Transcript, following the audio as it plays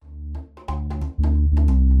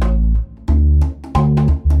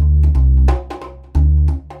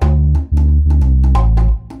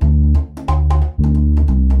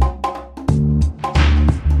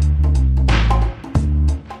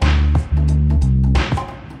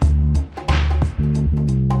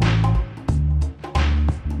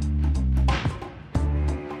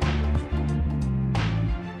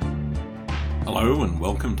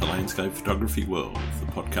Welcome to Landscape Photography World,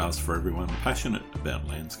 the podcast for everyone passionate about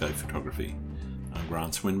landscape photography. I'm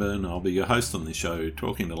Grant Swinburne. I'll be your host on this show,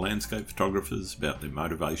 talking to landscape photographers about their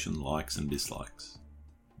motivation, likes and dislikes.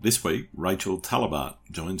 This week, Rachel Talabart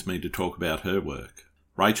joins me to talk about her work.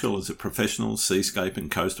 Rachel is a professional seascape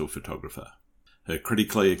and coastal photographer. Her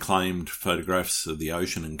critically acclaimed photographs of the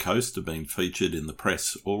ocean and coast have been featured in the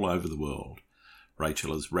press all over the world.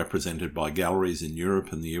 Rachel is represented by galleries in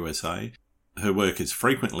Europe and the USA. Her work is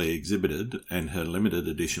frequently exhibited and her limited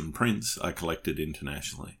edition prints are collected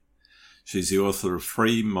internationally. She's the author of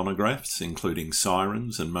 3 monographs, including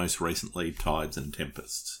Sirens and most recently Tides and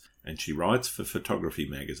Tempests, and she writes for photography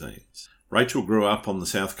magazines. Rachel grew up on the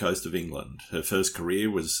south coast of England. Her first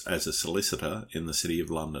career was as a solicitor in the City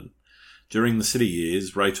of London. During the city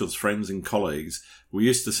years, Rachel's friends and colleagues were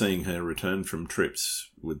used to seeing her return from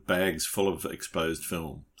trips with bags full of exposed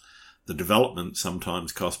film. The development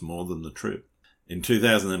sometimes cost more than the trip. In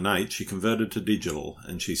 2008, she converted to digital,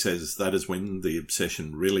 and she says that is when the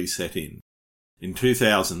obsession really set in. In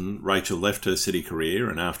 2000, Rachel left her city career,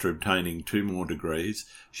 and after obtaining 2 more degrees,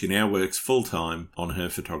 she now works full-time on her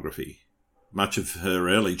photography. Much of her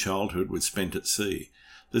early childhood was spent at sea.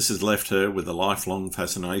 This has left her with a lifelong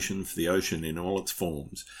fascination for the ocean in all its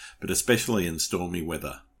forms, but especially in stormy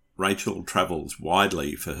weather. Rachel travels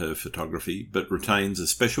widely for her photography, but retains a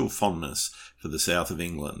special fondness for the south of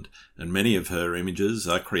England, and many of her images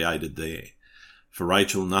are created there. For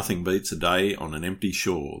Rachel, nothing beats a day on an empty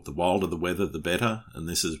shore. The wilder the weather, the better, and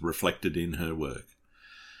this is reflected in her work.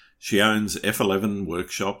 She owns F11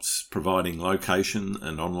 workshops, providing location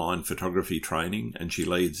and online photography training, and she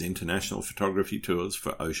leads international photography tours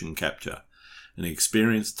for ocean capture. An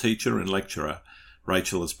experienced teacher and lecturer,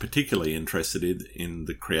 Rachel is particularly interested in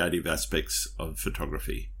the creative aspects of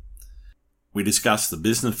photography. We discuss the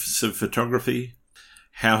business of photography,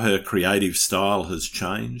 how her creative style has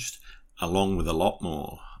changed, along with a lot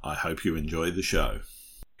more. I hope you enjoy the show.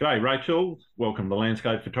 G'day, Rachel. Welcome to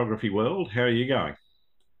Landscape Photography World. How are you going?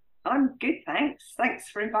 I'm good, thanks.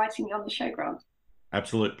 Thanks for inviting me on the show, Grant.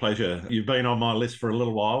 Absolute pleasure. You've been on my list for a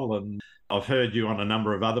little while and I've heard you on a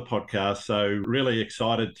number of other podcasts, so really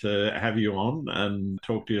excited to have you on and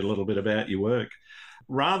talk to you a little bit about your work.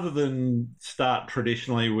 Rather than start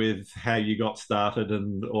traditionally with how you got started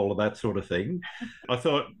and all of that sort of thing, I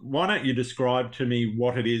thought, why don't you describe to me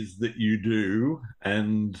what it is that you do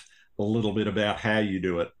and a little bit about how you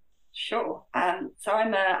do it? Sure. So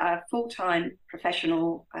I'm a full-time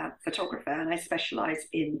professional photographer and I specialise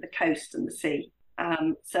in the coast and the sea.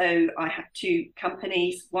 So I have 2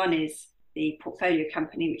 companies. One is the portfolio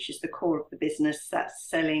company, which is the core of the business, that's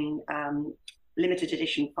selling limited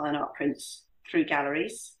edition fine art prints through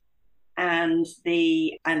galleries and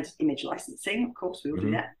image licensing. Of course, we will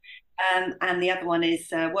do that. And the other one is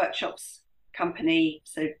a workshops company,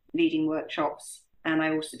 so leading workshops. And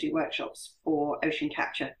I also do workshops for ocean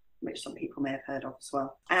capture, which some people may have heard of as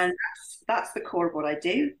well. And that's the core of what I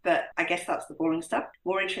do, but I guess that's the boring stuff.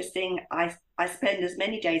 More interesting, I spend as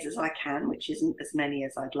many days as I can, which isn't as many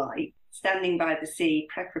as I'd like, standing by the sea,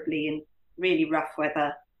 preferably in really rough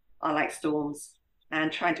weather. I like storms,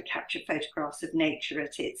 and trying to capture photographs of nature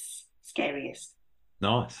at its scariest.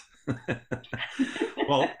 Nice.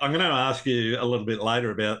 Well, I'm going to ask you a little bit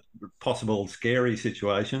later about possible scary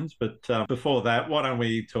situations, but before that, why don't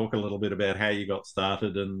we talk a little bit about how you got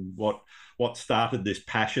started and what started this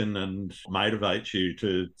passion and motivates you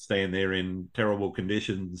to stand there in terrible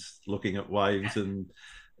conditions looking at waves and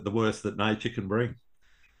the worst that nature can bring?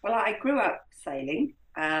 Well, I grew up sailing.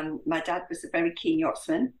 My dad was a very keen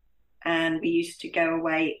yachtsman, and we used to go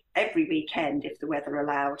away every weekend if the weather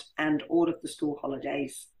allowed, and all of the school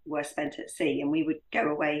holidays were spent at sea. And we would go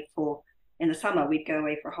away in the summer, we'd go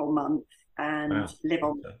away for a whole month and live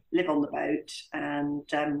on the boat. And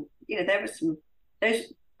there were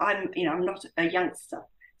I'm not a youngster,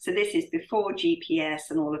 so this is before GPS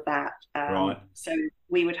and all of that. Right. So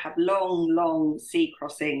we would have long sea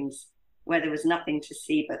crossings where there was nothing to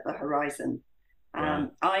see but the horizon. Right.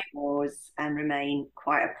 I was and remain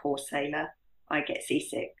quite a poor sailor. I get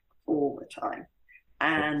seasick all the time.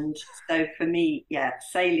 And so for me,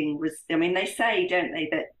 sailing was, they say, don't they,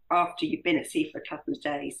 that after you've been at sea for a couple of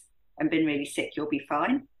days and been really sick, you'll be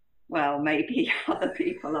fine. Well, maybe other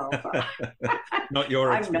people are, but not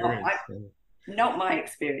your experience. Not my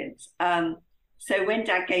experience. So when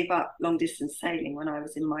Dad gave up long distance sailing when I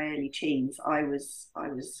was in my early teens, I was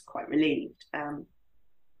quite relieved.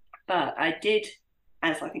 But I did,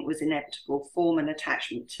 as I think was inevitable, form an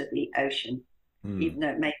attachment to the ocean, even though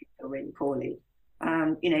it made me feel really poorly.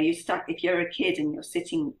 You're stuck, if you're a kid and you're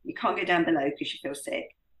sitting, you can't go down below because you feel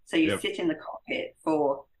sick. So you sit in the cockpit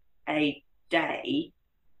for a day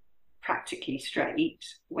practically straight,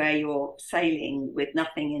 where you're sailing with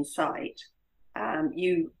nothing in sight,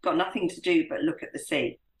 you've got nothing to do but look at the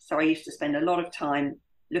sea. So I used to spend a lot of time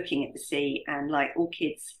looking at the sea and, like all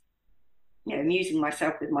kids, amusing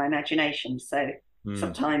myself with my imagination. So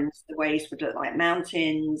sometimes the waves would look like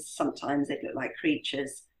mountains, sometimes they'd look like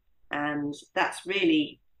creatures. And that's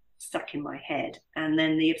really stuck in my head. And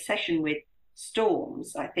then the obsession with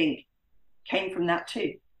storms, I think, came from that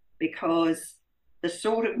too, because the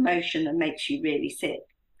sort of motion that makes you really sick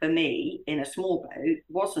for me in a small boat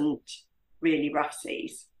wasn't really rough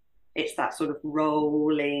seas. It's that sort of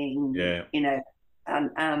rolling,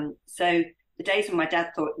 so the days when my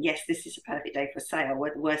dad thought, yes, this is a perfect day for a sail,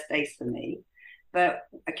 were the worst days for me. But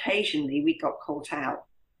occasionally we got caught out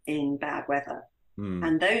in bad weather.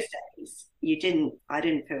 And those days I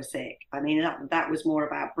didn't feel sick. I mean, that was more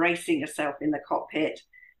about bracing yourself in the cockpit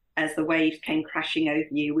as the waves came crashing over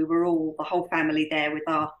you. We were all, the whole family, there with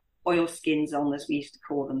our oilskins on, as we used to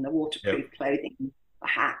call them, the waterproof clothing, the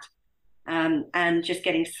hat, and just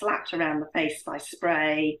getting slapped around the face by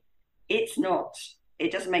spray. It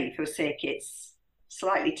doesn't make you feel sick. It's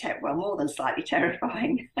more than slightly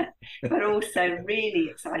terrifying, but also really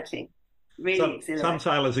exciting, really exhilarating. Some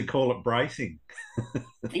sailors would call it bracing.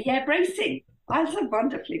 Yeah, bracing. That's a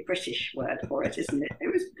wonderfully British word for it, isn't it?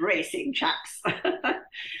 It was bracing, chaps.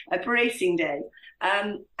 A bracing day.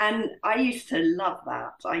 And I used to love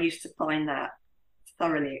that. I used to find that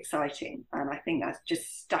thoroughly exciting. And I think that's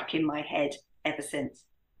just stuck in my head ever since.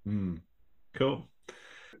 Cool.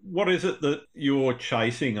 What is it that you're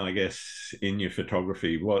chasing, I guess, in your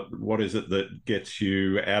photography? What is it that gets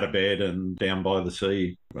you out of bed and down by the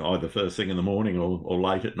sea, either first thing in the morning or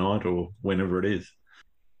late at night or whenever it is?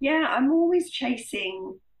 Yeah, I'm always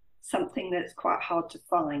chasing something that's quite hard to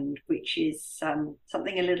find, which is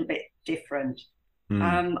something a little bit different.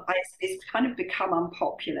 It's kind of become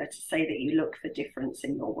unpopular to say that you look for difference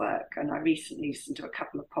in your work. And I recently listened to a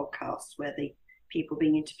couple of podcasts where the people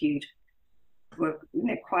being interviewed were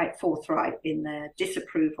quite forthright in their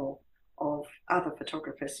disapproval of other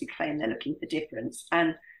photographers who claim they're looking for difference.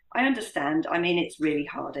 And I understand. I mean, it's really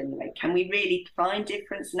hard anyway. Can we really find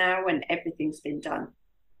difference now when everything's been done?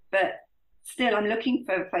 But still, I'm looking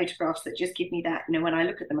for photographs that just give me that, when I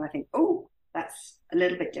look at them, I think, oh, that's a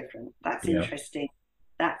little bit different. That's interesting.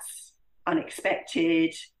 That's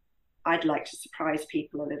unexpected. I'd like to surprise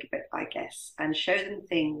people a little bit, I guess, and show them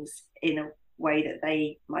things in a way that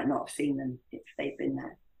they might not have seen them if they've been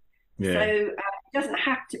there. So it doesn't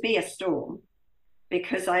have to be a storm,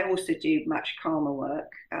 because I also do much calmer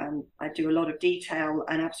work. I do a lot of detail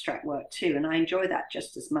and abstract work too, and I enjoy that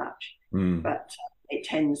just as much. But it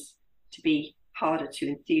tends to be harder to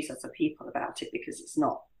enthuse other people about it because it's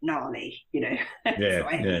not gnarly,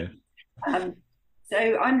 So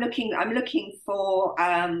I'm looking for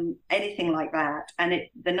anything like that. And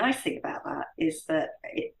the nice thing about that is that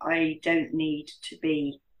I don't need to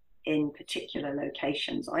be in particular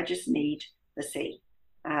locations. I just need the sea.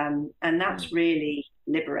 And that's really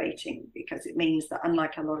liberating, because it means that,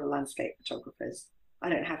 unlike a lot of landscape photographers, I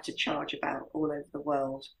don't have to charge about all over the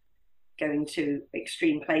world going to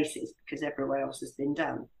extreme places because everywhere else has been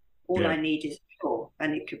done. All I need is shore,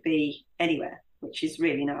 and it could be anywhere, which is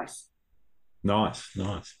really nice. Nice.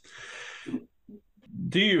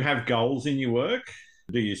 Do you have goals in your work?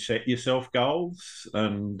 Do you set yourself goals?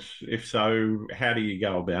 And if so, how do you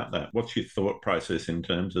go about that? What's your thought process in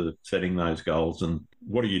terms of setting those goals, and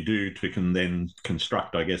what do you do to then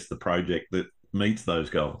construct, I guess, the project that meets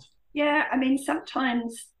those goals? Yeah, I mean,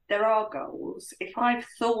 sometimes there are goals. If I've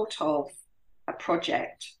thought of a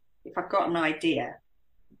project, if I've got an idea,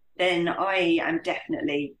 then I am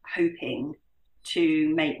definitely hoping to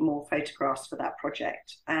make more photographs for that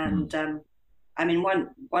project. And I mean,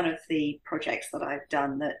 one of the projects that I've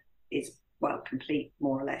done that is, complete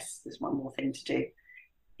more or less, there's one more thing to do,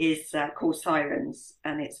 is called Sirens,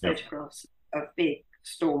 and it's photographs of big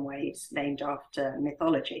storm waves named after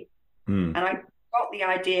mythology. And I got the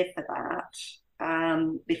idea for that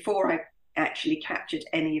before I actually captured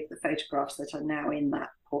any of the photographs that are now in that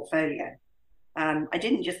portfolio. I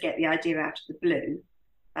didn't just get the idea out of the blue.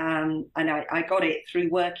 And I got it through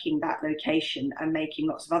working that location and making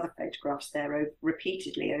lots of other photographs there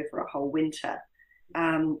repeatedly over a whole winter.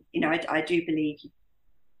 I do believe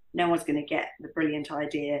no one's going to get the brilliant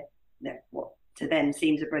idea, what to them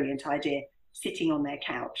seems a brilliant idea, sitting on their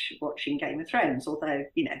couch watching Game of Thrones, although,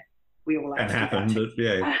 we all like that happens, but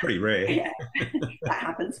pretty rare. That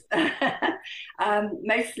happens.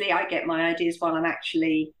 Mostly I get my ideas while I'm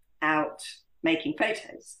actually out making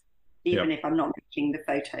photos, even if I'm not making the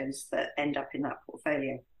photos that end up in that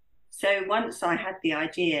portfolio. So once I had the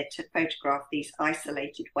idea to photograph these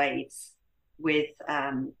isolated waves with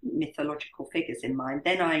mythological figures in mind,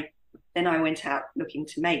 then I went out looking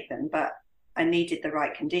to make them, but I needed the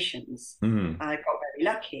right conditions. I got very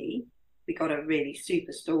lucky. We got a really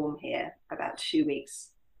super storm here about 2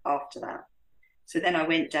 weeks after that. So then I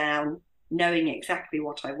went down knowing exactly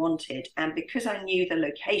what I wanted. And because I knew the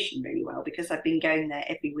location really well, because I've been going there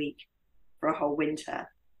every week for a whole winter,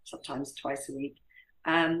 sometimes twice a week,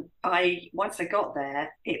 once I got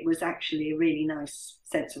there, it was actually a really nice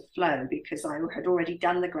sense of flow because I had already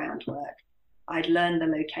done the groundwork. I'd learned the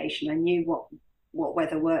location. I knew what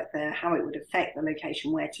weather worked there, how it would affect the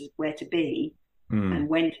location, where to be, and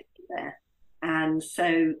when to be there. And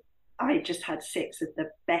so I just had 6 of the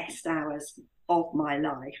best hours of my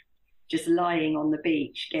life, just lying on the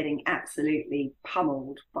beach, getting absolutely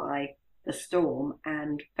pummeled by the storm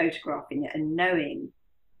and photographing it and knowing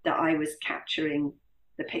that I was capturing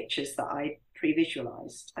the pictures that I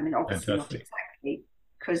pre-visualized. I mean, obviously not exactly,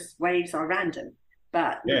 because waves are random,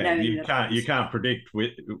 but you can't predict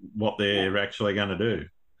what they're actually going to do.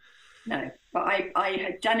 No, but I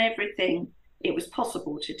had done everything it was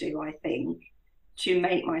possible to do, I think, to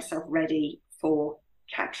make myself ready for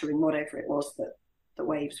capturing whatever it was that the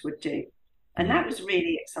waves would do. And that was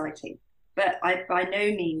really exciting. But I by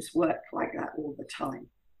no means work like that all the time.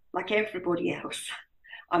 Like everybody else,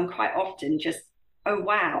 I'm quite often just, oh,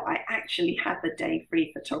 wow, I actually have a day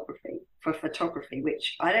free for photography,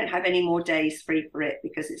 which I don't have any more days free for it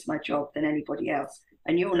because it's my job than anybody else.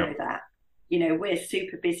 And you'll know that. You know, we're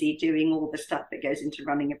super busy doing all the stuff that goes into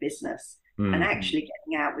running a business. And actually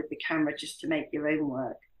getting out with the camera just to make your own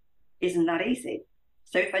work isn't that easy.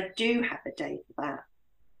 So if I do have a day for that,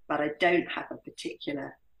 but I don't have a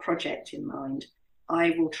particular project in mind,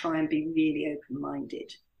 I will try and be really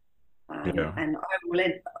open-minded. And I will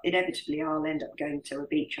inevitably I'll end up going to a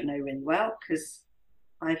beach I know really well because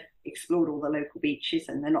I've explored all the local beaches,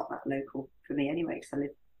 and they're not that local for me anyway because I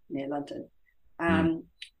live near London. So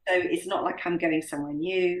it's not like I'm going somewhere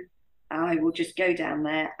new. I will just go down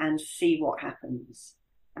there and see what happens.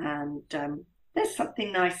 And there's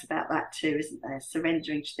something nice about that too, isn't there?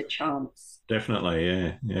 Surrendering to the chance.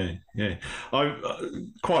 Definitely, yeah. I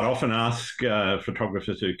quite often ask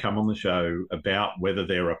photographers who come on the show about whether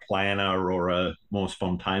they're a planner or a more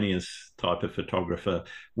spontaneous type of photographer.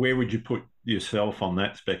 Where would you put yourself on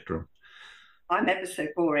that spectrum? I'm ever so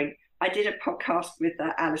boring. I did a podcast with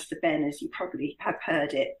Alistair Benn, as you probably have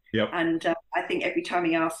heard it. Yep. And I think every time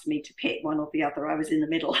he asked me to pick one or the other, I was in the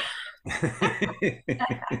middle.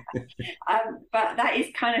 But that is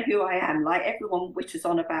kind of who I am. Like everyone whitters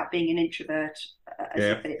on about being an introvert as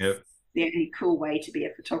if it's the only cool way to be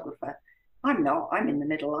a photographer. I'm not. I'm in the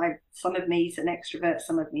middle. Some of me's an extrovert,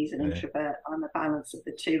 some of me's an introvert. I'm a balance of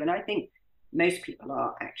the two. And I think most people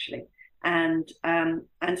are actually. And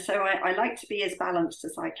so I like to be as balanced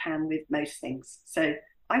as I can with most things. So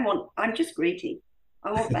I'm just greedy.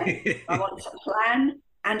 I want that. I want to plan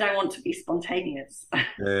and I want to be spontaneous.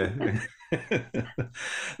 The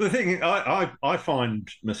thing I find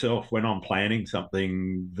myself when I'm planning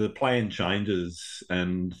something, the plan changes,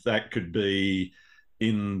 and that could be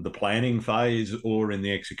in the planning phase or in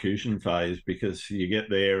the execution phase, because you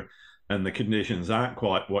get there and the conditions aren't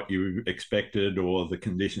quite what you expected, or the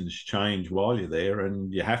conditions change while you're there,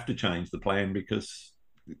 and you have to change the plan because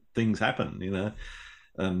things happen, you know.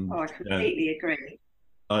 And, I completely agree.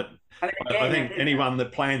 I think anyone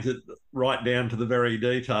that plans it right down to the very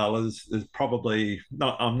detail is probably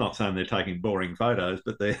not. I'm not saying they're taking boring photos,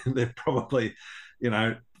 but they're probably, you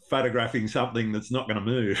know, photographing something that's not going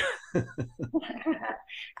to move.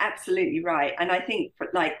 Absolutely right. And I think,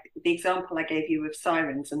 like the example I gave you of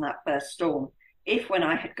sirens and that first storm, if when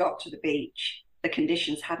I had got to the beach, the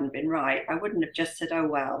conditions hadn't been right, I wouldn't have just said, oh,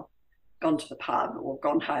 well, gone to the pub or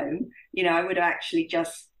gone home. You know, I would have actually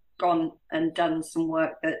just gone and done some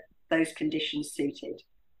work that those conditions suited.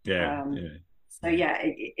 So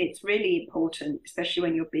it's really important, especially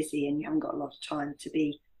when you're busy and you haven't got a lot of time, to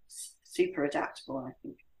be super adaptable, I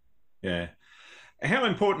think. Yeah. How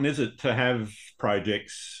important is it to have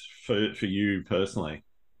projects for you personally?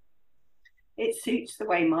 It suits the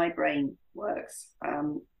way my brain works.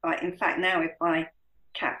 In fact, now if I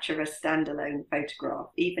capture a standalone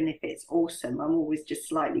photograph, even if it's awesome, I'm always just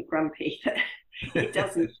slightly grumpy that it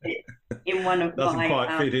doesn't fit in one of doesn't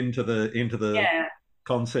quite fit into the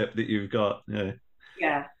concept that you've got.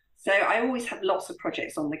 Yeah. So I always have lots of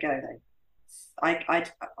projects on the go though. I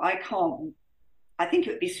can't. I think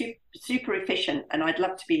it would be super efficient, and I'd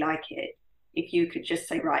love to be like it if you could just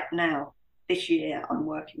say, right now, this year I'm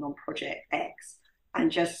working on project X,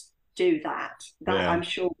 and just do that. That I'm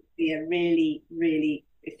sure would be a really, really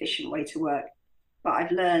efficient way to work. But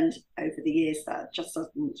I've learned over the years that just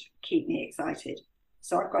doesn't keep me excited.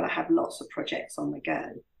 So I've got to have lots of projects on the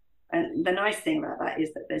go. And the nice thing about that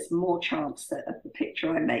is that there's more chance that the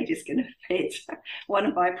picture I made is going to fit one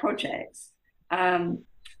of my projects. So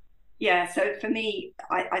for me,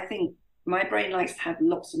 I think my brain likes to have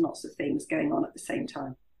lots and lots of things going on at the same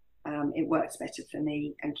time. It works better for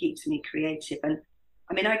me and keeps me creative. And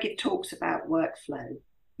I mean, I give talks about workflow,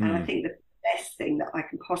 and I think the best thing that I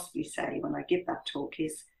can possibly say when I give that talk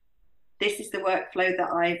is, this is the workflow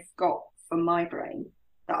that I've got from my brain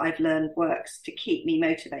that I've learned works to keep me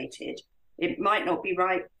motivated. It might not be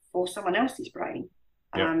right for someone else's brain.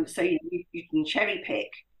 So you can cherry pick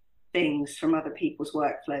things from other people's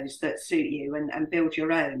workflows that suit you and build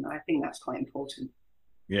your own. I think that's quite important.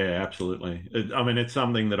 Yeah, absolutely. I mean, it's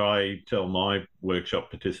something that I tell my workshop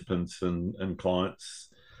participants and clients,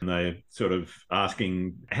 and they're sort of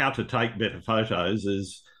asking how to take better photos,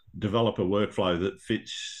 is develop a workflow that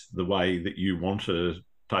fits the way that you want to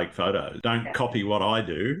take photos. Don't copy what I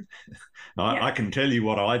do. I can tell you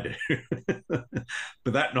what I do,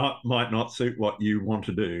 but that might not suit what you want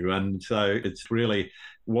to do. And so it's really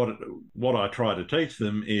what I try to teach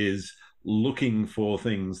them is looking for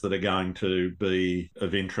things that are going to be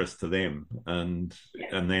of interest to them, and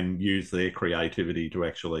then use their creativity to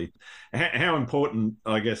actually. How important,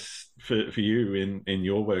 I guess, for you in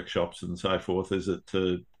your workshops and so forth, is it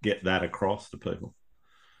to get that across to people?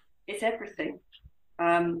 It's everything.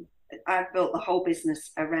 I've built the whole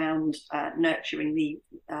business around nurturing the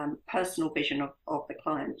personal vision of the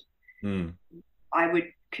client. I would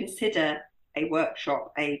consider a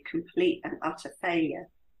workshop a complete and utter failure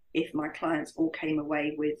if my clients all came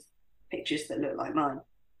away with pictures that look like mine.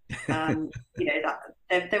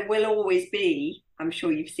 There will always be, I'm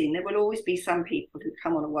sure you've seen, there will always be some people who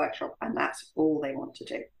come on a workshop and that's all they want to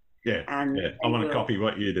do. I want to copy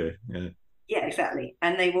what you do. Yeah, exactly.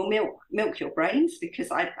 And they will milk your brains,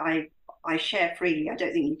 because I share freely. I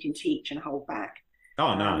don't think you can teach and hold back.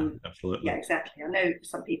 Oh, no, absolutely. Yeah, exactly. I know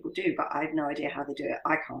some people do, but I have no idea how they do it.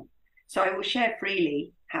 I can't. So I will share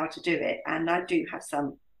freely how to do it. And I do have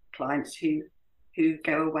some clients who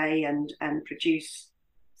go away and produce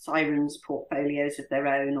Sirens portfolios of their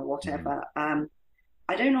own or whatever.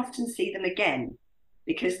 I don't often see them again,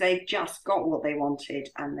 because they've just got what they wanted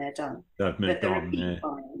and they're done. They've moved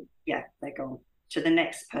on. They're gone to the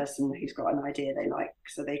next person who's got an idea they like,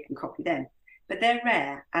 so they can copy them. But they're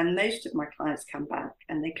rare, and most of my clients come back,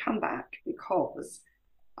 and they come back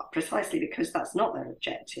precisely because that's not their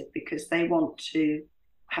objective, because they want to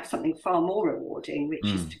have something far more rewarding, which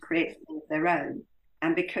is to create something of their own.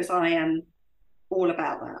 And because I am all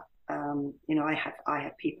about that, I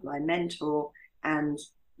have people I mentor, and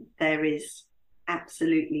there is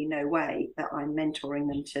absolutely no way that I'm mentoring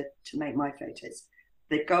them to make my photos.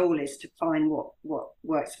 The goal is to find what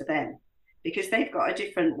works for them, because they've got a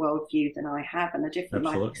different worldview than I have and a different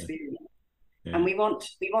life experience. And we want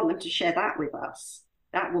them to share that with us.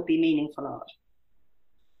 That will be meaningful art.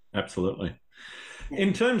 Absolutely.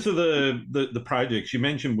 In terms of the projects, you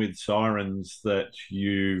mentioned with Sirens that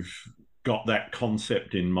you've got that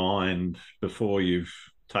concept in mind before you've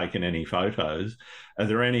taken any photos. Are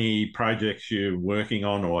there any projects you're working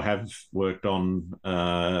on or have worked on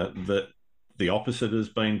that the opposite has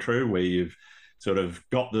been true, where you've sort of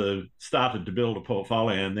started to build a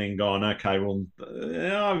portfolio and then gone, okay, well,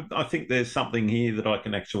 I think there's something here that I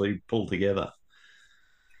can actually pull together?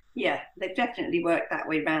 Yeah, they've definitely worked that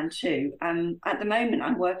way round too. At the moment,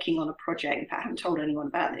 I'm working on a project. In fact, I haven't told anyone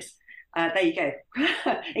about this. There you go.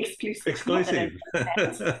 Exclusive.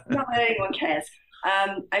 Not that anyone cares.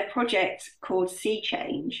 A project called Sea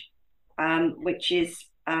Change, which is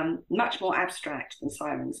much more abstract than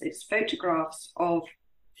Sirens. It's photographs of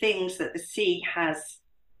things that the sea has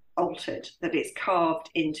altered, that it's carved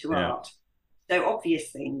into art. So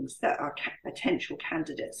obvious things that are potential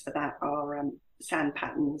candidates for that are sand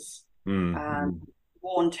patterns,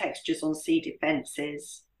 worn textures on sea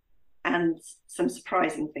defences, and some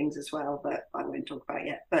surprising things as well that I won't talk about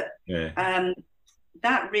yet. But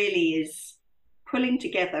that really is pulling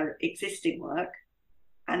together existing work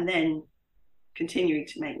and then continuing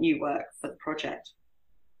to make new work for the project.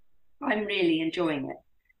 I'm really enjoying it.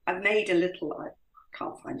 I've made a little, I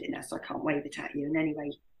can't find it now, so I can't wave it at you. And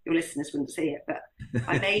anyway, your listeners wouldn't see it, but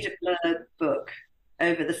I made a blurb book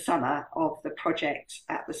over the summer of the project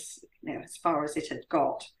as far as it had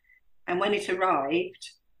got. And when it arrived,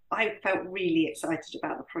 I felt really excited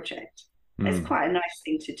about the project. It's quite a nice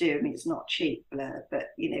thing to do. I mean, it's not cheap blurb, but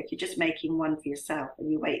if you're just making one for yourself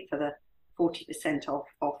and you wait for the 40% off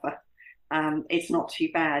offer, it's not too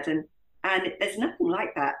bad. And And there's nothing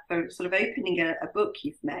like that for sort of opening a book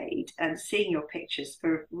you've made and seeing your pictures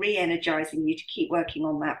for re-energizing you to keep working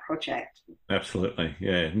on that project. Absolutely,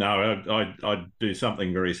 yeah. No, I do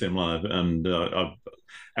something very similar, and I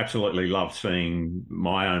absolutely love seeing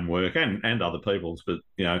my own work and other people's. But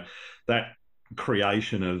that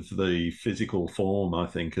creation of the physical form, I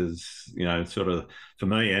think, is sort of, for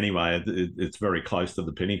me anyway, it's very close to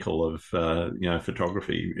the pinnacle of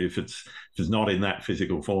photography. If it's not in that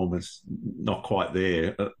physical form, it's not quite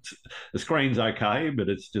there. The screen's okay, but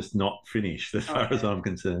it's just not finished as far as I'm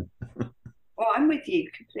concerned. Well, I'm with you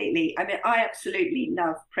completely. I mean, I absolutely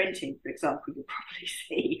love printing, for example. You'll probably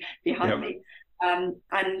see behind me,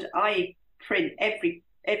 and I print every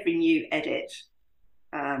new edit.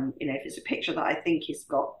 If it's a picture that I think has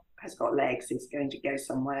got legs, is going to go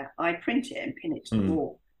somewhere, I print it and pin it to the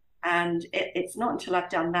wall. And it's not until I've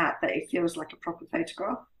done that it feels like a proper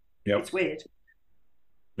photograph. Yep. It's weird.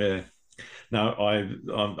 Yeah. No,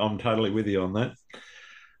 I'm totally with you on that.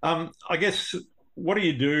 I guess, what do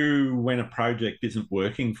you do when a project isn't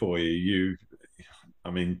working for you?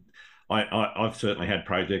 I've certainly had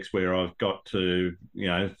projects where I've got to,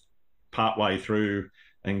 part way through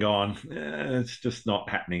and gone, it's just not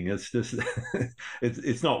happening. It's just,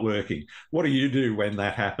 it's not working. What do you do when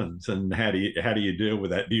that happens, and how do you deal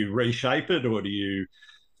with that? Do you reshape it, or do you,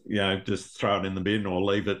 just throw it in the bin, or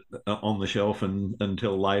leave it on the shelf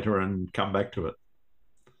until later and come back to it?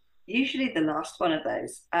 Usually the last one of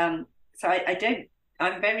those. So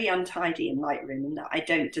I'm very untidy in Lightroom in that I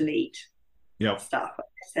don't delete stuff.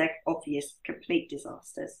 They're obvious, complete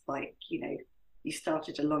disasters. Like, you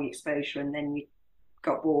started a long exposure and then you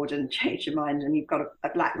got bored and changed your mind and you've got a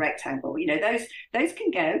black rectangle. Those can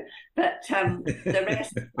go, but the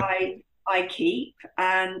rest I keep.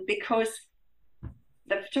 And because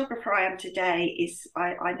the photographer I am today is,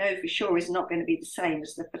 I know for sure, is not going to be the same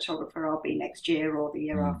as the photographer I'll be next year or the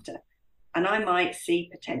year after. And I might see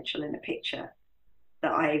potential in a picture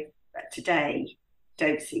that I today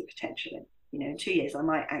don't see potential in. In 2 years, I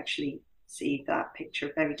might actually see that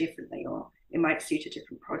picture very differently, or it might suit a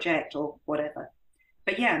different project or whatever.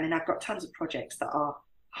 But yeah, I've got tons of projects that are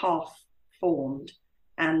half formed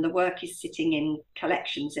and the work is sitting in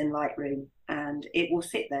collections in Lightroom, and it will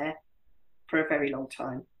sit there for a very long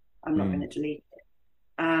time. I'm not going to delete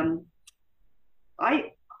it.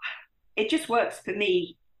 It just works for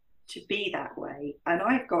me to be that way. And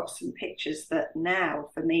I've got some pictures that now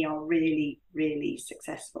for me are really, really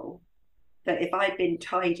successful, that if I'd been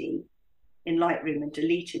tidy in Lightroom and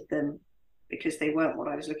deleted them because they weren't what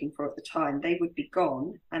I was looking for at the time, they would be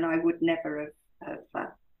gone, and I would never have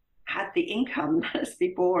had the income. Let's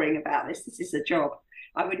be boring about this. This is a job.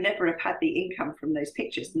 I would never have had the income from those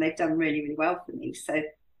pictures, and they've done really, really well for me. So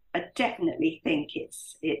I definitely think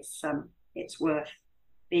it's worth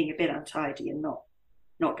being a bit untidy and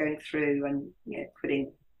not going through and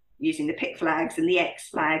using the pick flags and the X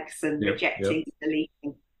flags and rejecting,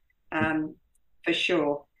 deleting, for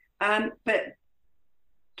sure. But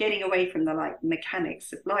getting away from the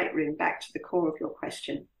mechanics of Lightroom, back to the core of your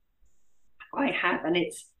question, I have, and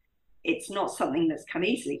it's not something that's come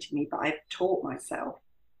easily to me, but I've taught myself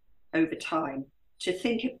over time to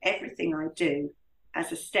think of everything I do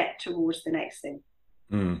as a step towards the next thing.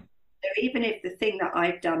 So even if the thing that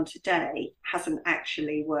I've done today hasn't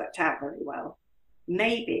actually worked out very well,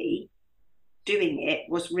 maybe doing it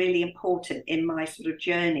was really important in my sort of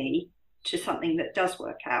journey to something that does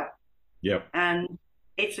work out. Yep. And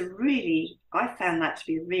I found that to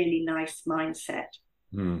be a really nice mindset.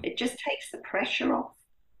 It just takes the pressure off.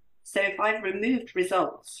 So if I've removed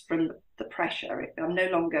results from the pressure, if I'm no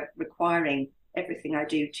longer requiring everything I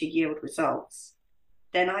do to yield results,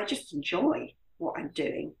 then I just enjoy what I'm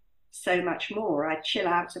doing so much more. I chill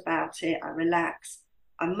out about it, I relax.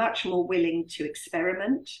 I'm much more willing to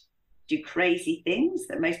experiment, do crazy things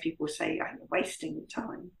that most people say I'm wasting your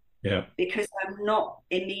time. Yeah. Because I'm not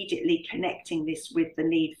immediately connecting this with the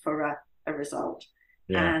need for a result.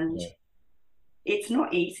 Yeah. And it's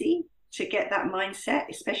not easy to get that mindset,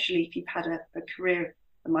 especially if you've had a career,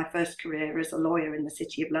 my first career as a lawyer in the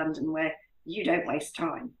City of London, where you don't waste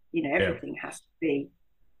time. Everything has to be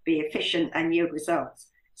efficient and yield results.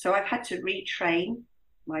 So I've had to retrain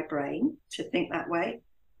my brain to think that way.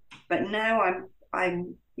 But now I'm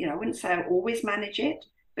I wouldn't say I always manage it,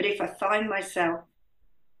 but if I find myself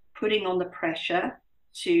putting on the pressure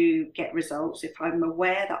to get results, if I'm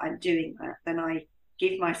aware that I'm doing that, then I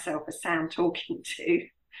give myself a sound talking to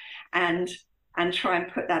and try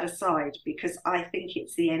and put that aside, because I think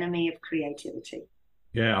it's the enemy of creativity.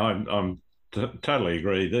 Yeah, I'm totally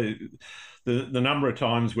agree. The number of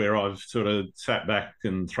times where I've sort of sat back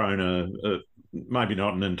and thrown maybe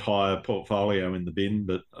not an entire portfolio in the bin,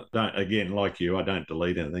 but again, like you, I don't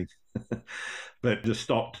delete anything. But just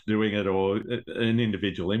stopped doing it, or an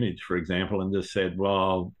individual image, for example, and just said,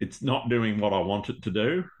 well, it's not doing what I want it to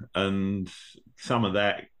do. And some of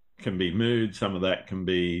that can be mood, some of that can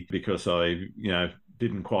be because I,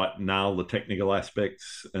 didn't quite nail the technical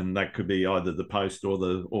aspects, and that could be either the post or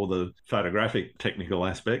the photographic technical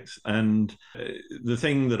aspects. And the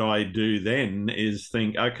thing that I do then is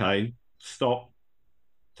think, okay, stop,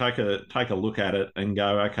 take a look at it and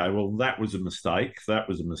go, okay, well, that was a mistake.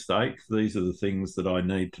 These are the things that I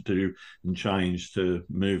need to do and change to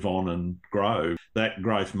move on and grow. That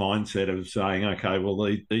growth mindset of saying, okay, well,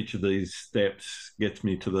 each of these steps gets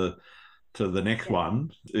me to the next one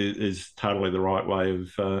is totally the right way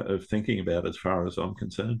of thinking about it, as far as I'm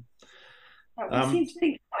concerned. We seem to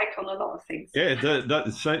think alike on a lot of things. Yeah,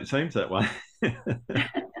 it seems that way.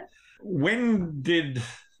 When did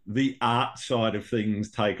the art side of things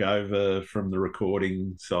take over from the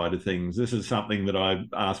recording side of things? This is something that I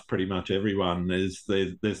ask pretty much everyone. There's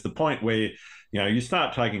the point where you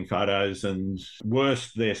start taking photos, and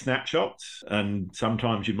worst, they're snapshots, and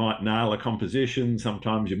sometimes you might nail a composition,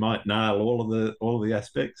 sometimes you might nail all of the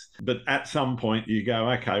aspects, but at some point you go,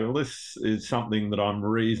 okay, well, this is something that I'm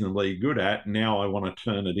reasonably good at. Now I want to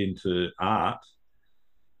turn it into art.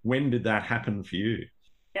 When did that happen for you?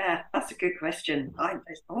 Yeah, that's a good question.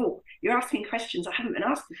 You're asking questions I haven't been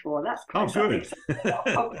asked before. That's quite good. So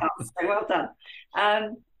well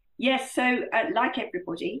done. Yes, so like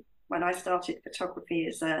everybody, when I started photography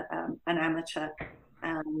as an amateur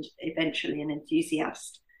and eventually an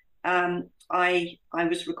enthusiast, I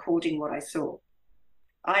was recording what I saw.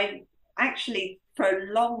 I actually, for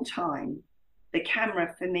a long time, the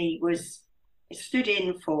camera for me stood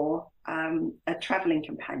in for a travelling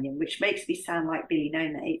companion, which makes me sound like Billy No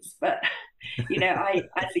Mates. But, I,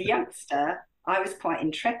 as a youngster, I was quite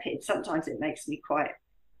intrepid. Sometimes it makes me quite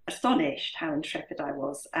astonished how intrepid I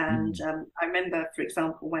was. And I remember, for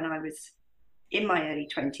example, when I was in my early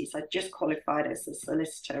 20s, I just qualified as a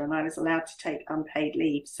solicitor and I was allowed to take unpaid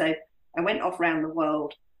leave. So I went off around the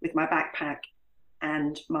world with my backpack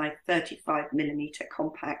and my 35mm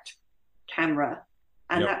compact camera.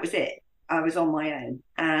 And that was it. I was on my own.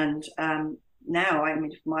 And now,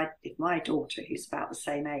 if my daughter, who's about the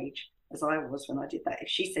same age as I was when I did that, if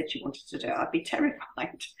she said she wanted to do it, I'd be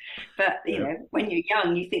terrified. But, when you're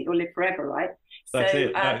young, you think you'll live forever, right? That's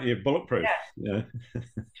it. You're bulletproof. Yeah,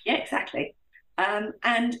 yeah, exactly. And,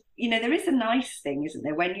 there is a nice thing, isn't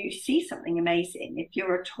there? When you see something amazing, if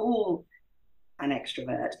you're at all an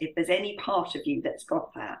extrovert, if there's any part of you that's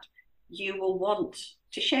got that, you will want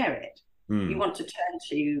to share it. You want to turn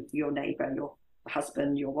to your neighbour, your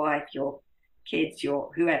husband, your wife, your kids, your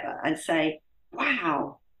whoever, and say,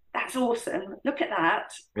 wow, that's awesome. Look at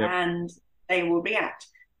that. Yep. And they will react.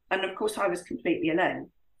 And of course, I was completely alone.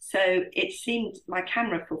 So it seemed my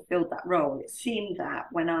camera fulfilled that role. It seemed that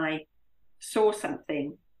when I saw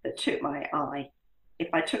something that took my eye, if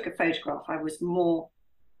I took a photograph, it was more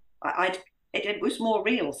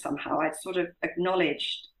real somehow. I'd sort of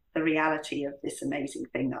acknowledged the reality of this amazing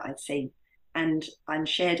thing that I'd seen and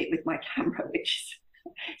shared it with my camera, which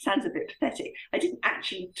sounds a bit pathetic. I didn't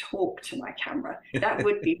actually talk to my camera. That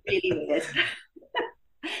would be really weird.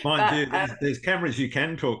 Mind you, there's cameras you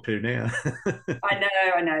can talk to now. I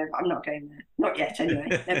know. I'm not going there. Not yet,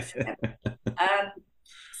 anyway. Never say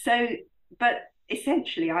never. But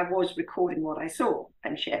essentially, I was recording what I saw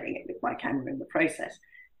and sharing it with my camera in the process.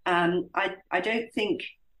 I don't think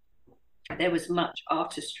there was much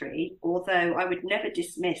artistry, although I would never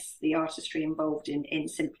dismiss the artistry involved in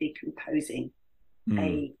simply composing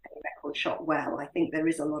a record shot well. I think there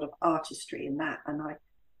is a lot of artistry in that, and I'm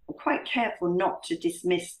quite careful not to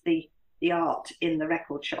dismiss the art in the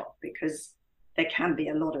record shot, because there can be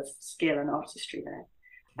a lot of skill and artistry there.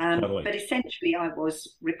 Totally. But essentially, I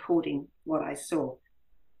was recording what I saw.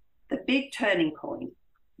 The big turning point,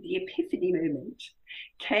 the epiphany moment,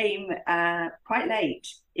 came quite late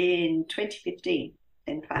in 2015.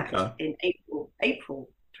 In fact, in April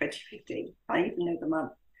 2015. I even know the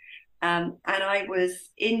month. And I was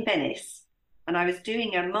in Venice, and I was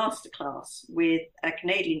doing a masterclass with a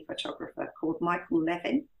Canadian photographer called Michael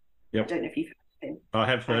Levin. Yep. I don't know if you've heard of him. I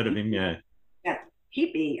have heard of him, yeah. Yeah,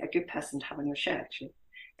 he'd be a good person to have on your show, actually.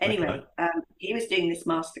 Anyway, he was doing this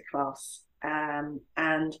masterclass,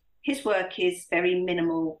 and his work is very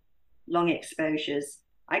minimal, long exposures.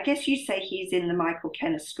 I guess you'd say he's in the Michael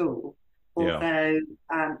Kenner school, although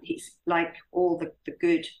he's like all the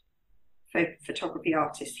good photography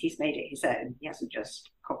artists, he's made it his own. He hasn't just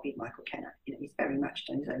copied Michael Kenner. He's very much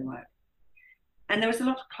done his own work. And there was a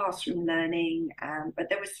lot of classroom learning, but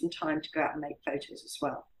there was some time to go out and make photos as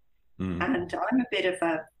well. And I'm a bit of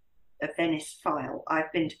a Venice file.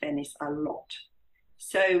 I've been to Venice a lot.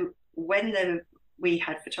 So when we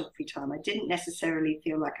had photography time, I didn't necessarily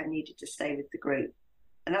feel like I needed to stay with the group.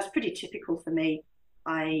 And that's pretty typical for me.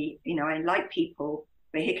 I like people,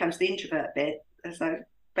 but here comes the introvert bit, so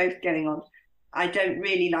both going on. I don't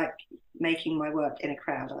really like making my work in a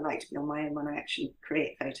crowd. I like to be on my own when I actually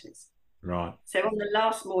create photos. Right. So on the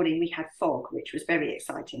last morning, we had fog, which was very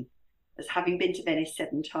exciting. As having been to Venice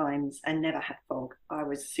 7 times and never had fog, I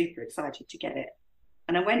was super excited to get it.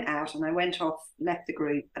 And I went out and I went off, left the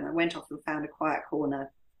group, and I went off and found a quiet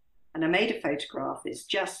corner. And I made a photograph. It's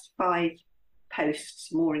just 5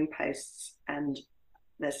 posts, mooring posts, and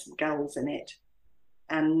there's some gulls in it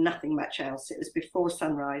and nothing much else. It was before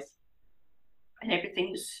sunrise and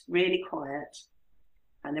everything was really quiet.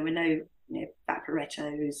 And there were no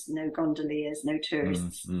vaporettos, no gondoliers, no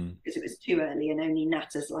tourists, because it was too early and only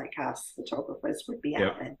nutters like us, photographers, would be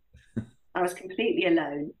out then. I was completely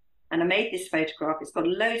alone and I made this photograph. It's got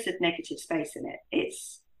loads of negative space in it.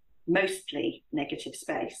 It's mostly negative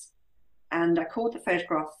space. And I called the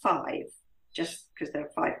photograph 5, just because there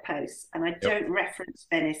are 5 posts. And I don't reference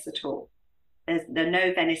Venice at all. There are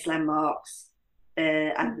no Venice landmarks.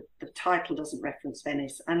 And the title doesn't reference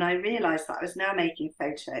Venice. And I realised that I was now making a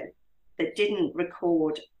photo that didn't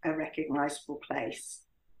record a recognisable place.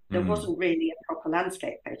 There wasn't really a proper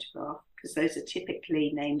landscape photograph, because those are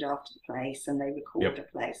typically named after the place and they record a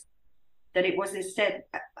place. That it was instead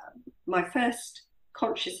my first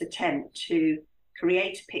conscious attempt to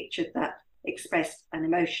create a picture that expressed an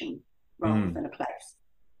emotion rather than a place.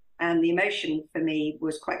 And the emotion for me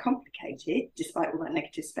was quite complicated, despite all that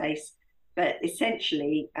negative space. But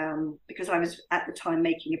essentially, because I was at the time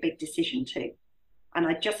making a big decision too, and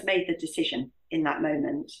I just made the decision in that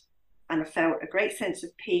moment, and I felt a great sense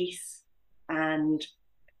of peace and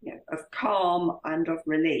of calm and of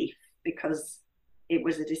relief, because it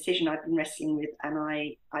was a decision I'd been wrestling with and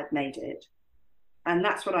I'd made it. And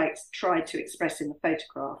that's what I tried to express in the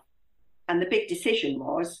photograph. And the big decision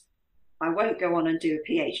was, I won't go on and do a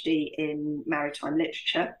PhD in maritime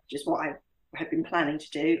literature, which is what I had been planning to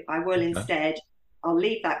do. I will instead, I'll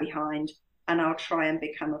leave that behind and I'll try and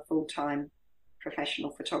become a full-time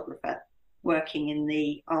professional photographer working in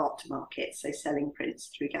the art market, so selling prints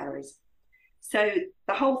through galleries. So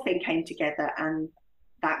the whole thing came together, and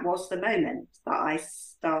that was the moment that I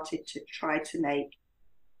started to try to make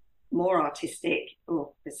more artistic.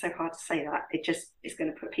 Oh, it's so hard to say that. It just is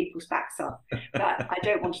going to put people's backs up. But I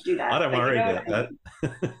don't want to do that. I don't worry about that.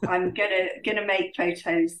 I'm gonna make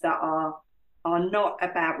photos that are not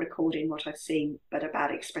about recording what I've seen, but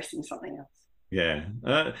about expressing something else. Yeah,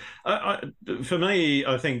 for me,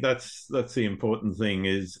 I think that's the important thing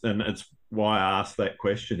is, and it's why I asked that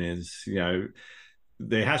question is,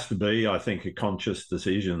 there has to be, I think, a conscious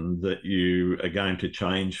decision that you are going to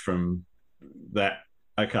change from that.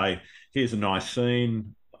 Okay, here's a nice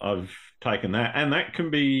scene. I've taken that, and that can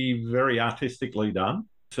be very artistically done.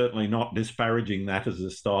 Certainly not disparaging that as a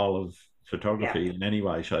style of photography in any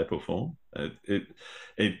way, shape, or form.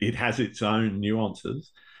 It has its own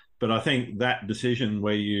nuances. But I think that decision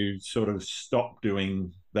where you sort of stop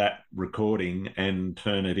doing that recording and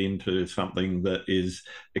turn it into something that is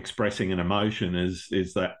expressing an emotion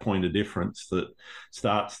is that point of difference that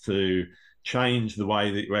starts to change the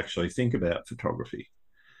way that you actually think about photography.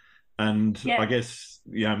 And I guess,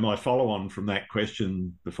 my follow-on from that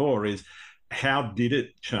question before is, how did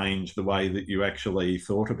it change the way that you actually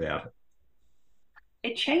thought about it?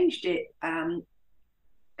 It changed it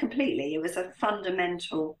completely. It was a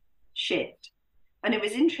fundamental shift. And it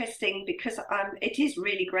was interesting because it is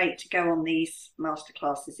really great to go on these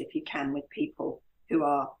masterclasses if you can with people who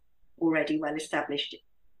are already well established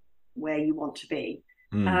where you want to be.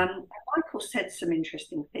 Michael said some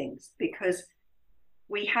interesting things, because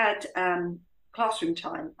we had classroom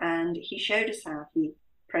time and he showed us how he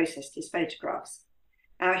processed his photographs.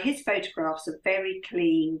 Now, his photographs are very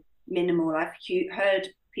clean, minimal. I've heard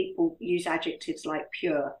people use adjectives like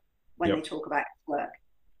pure when they talk about his work.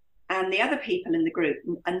 And the other people in the group,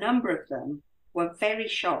 a number of them, were very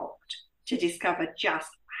shocked to discover just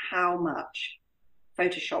how much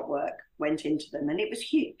Photoshop work went into them. And it was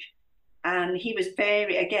huge. And he was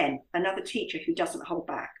again, another teacher who doesn't hold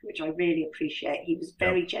back, which I really appreciate. He was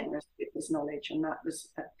very generous with his knowledge, and that was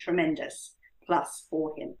a tremendous plus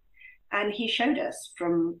for him. And he showed us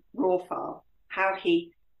from raw file how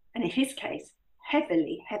he, and in his case,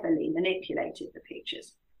 heavily manipulated the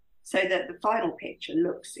pictures so that the final picture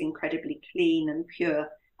looks incredibly clean and pure.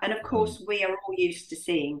 And of course, we are all used to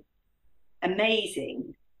seeing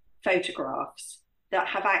amazing photographs that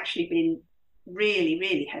have actually been really,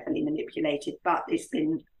 really heavily manipulated, but it's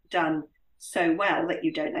been done so well that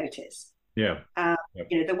you don't notice. Yeah.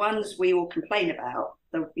 The ones we all complain about,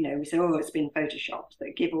 we say, oh, it's been photoshopped,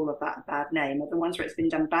 that give all of that a bad name, are the ones where it's been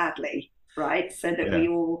done badly, right? So that we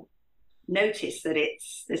all notice that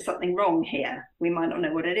there's something wrong here. We might not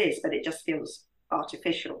know what it is, but it just feels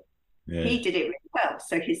artificial. Yeah. He did it really well.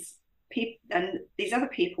 So his people and these other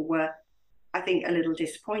people were, I think, a little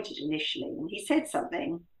disappointed initially. And he said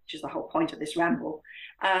something, which is the whole point of this ramble.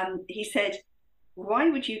 He said, why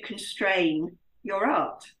would you constrain your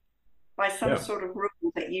art by some sort of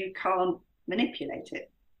rule that you can't manipulate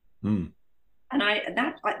it? And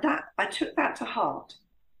I took that to heart.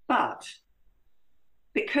 But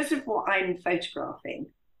because of what I'm photographing,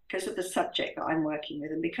 because of the subject that I'm working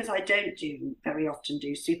with, and because I don't very often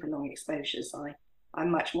do super long exposures,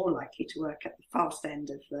 I'm much more likely to work at the fast end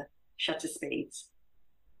of the shutter speeds.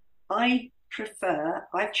 I've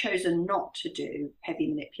chosen not to do heavy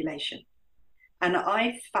manipulation. And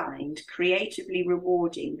I find creatively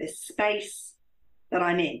rewarding this space that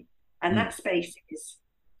I'm in. And that space is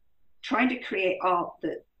trying to create art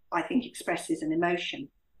that I think expresses an emotion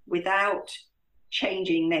without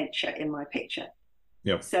changing nature in my picture.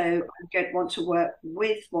 Yep. So I want to work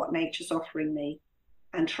with what nature's offering me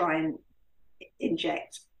and try and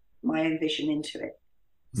inject my own vision into it.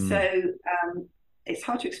 So it's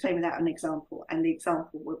hard to explain without an example. And the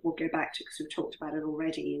example we'll go back to, because we've talked about it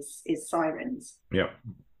already, is sirens. Yeah.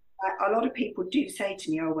 A lot of people do say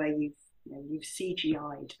to me, oh, well, you've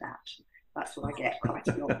CGI'd that. That's what I get quite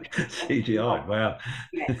a lot. CGI, wow.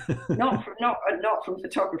 Yeah, not from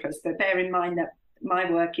photographers, but bear in mind that my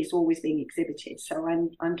work is always being exhibited, so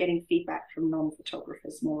I'm getting feedback from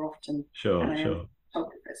non-photographers more often than I am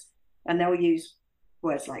photographers, and they'll use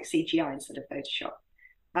words like CGI instead of Photoshop.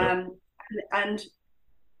 And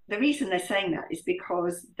the reason they're saying that is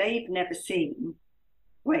because they've never seen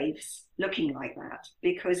waves looking like that.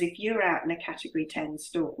 Because if you're out in a Category 10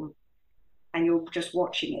 storm and you're just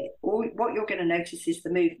watching it, what you're going to notice is the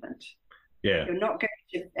movement. Yeah. You're not going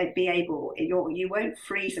to be able, you won't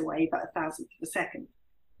freeze a wave at 1,000th of a second.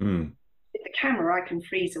 With the camera, I can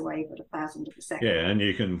freeze a wave at 1,000th of a second. Yeah, and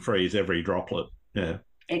you can freeze every droplet. Yeah.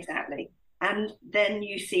 Exactly. And then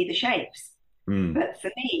you see the shapes. But for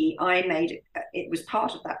me, it was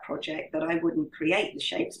part of that project that I wouldn't create the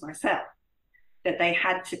shapes myself, that they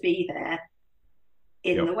had to be there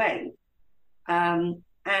in the wave. And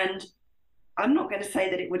I'm not going to say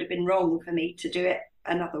that it would have been wrong for me to do it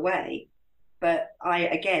another way, but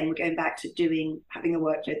we're going back to having a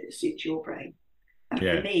workload that suits your brain. And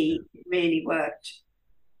for me, it really worked.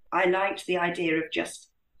 I liked the idea of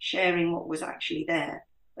just sharing what was actually there,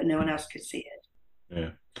 but no one else could see it.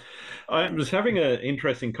 Yeah. I was having an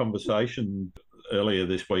interesting conversation earlier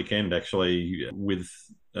this weekend, actually, with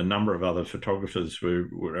a number of other photographers. We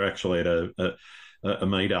were actually at a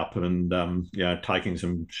meetup and taking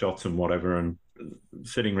some shots and whatever, and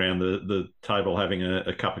sitting around the table having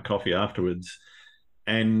a cup of coffee afterwards.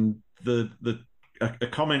 And a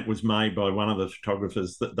comment was made by one of the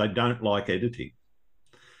photographers that they don't like editing.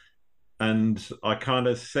 And I kind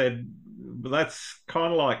of said, that's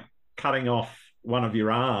kind of like cutting off one of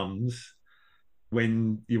your arms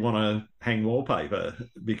when you want to hang wallpaper,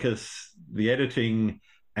 because the editing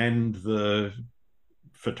and the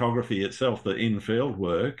photography itself, the in-field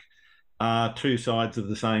work, are two sides of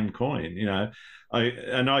the same coin.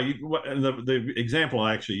 The example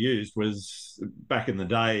I actually used was back in the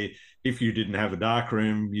day, if you didn't have a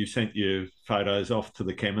darkroom, you sent your photos off to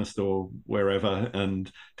the chemist or wherever,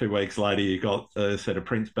 and 2 weeks later you got a set of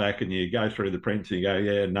prints back, and you go through the prints and you go,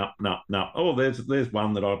 yeah, no. Oh, there's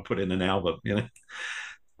one that I've put in an album,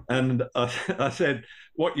 And I said,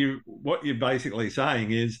 what you're basically saying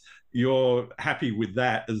is you're happy with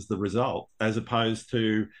that as the result, as opposed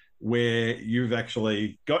to where you've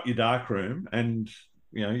actually got your darkroom and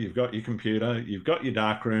you've got your computer, you've got your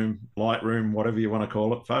darkroom, Lightroom, whatever you want to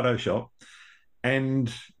call it, Photoshop,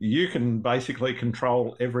 and you can basically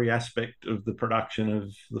control every aspect of the production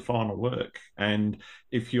of the final work. And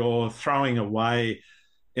if you're throwing away,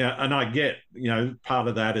 and I get, part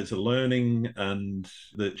of that is a learning and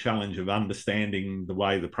the challenge of understanding the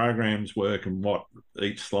way the programs work and what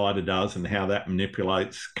each slider does and how that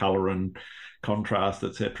manipulates colour and contrast,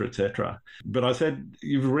 et cetera. But I said,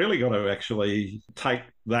 you've really got to actually take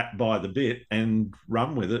that by the bit and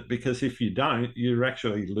run with it, because if you don't, you're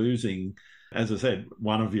actually losing, as I said,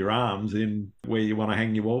 one of your arms in where you want to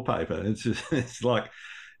hang your wallpaper. It's like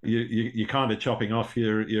you're kind of chopping off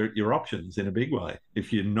your options in a big way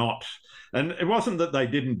if you're not. And it wasn't that they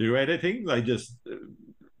didn't do editing; they just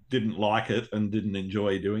didn't like it and didn't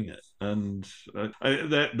enjoy doing it. And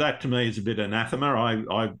that to me is a bit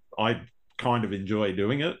anathema. I kind of enjoy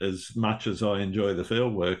doing it as much as I enjoy the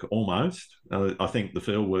field work, almost. I think the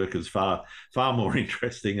field work is far more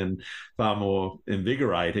interesting and far more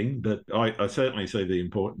invigorating, but I certainly see the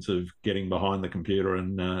importance of getting behind the computer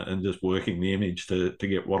and just working the image to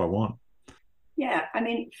get what I want. Yeah, I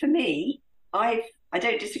mean, for me, I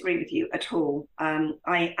don't disagree with you at all.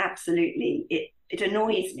 I absolutely, it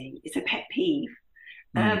annoys me. It's a pet peeve.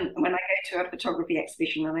 When I go to a photography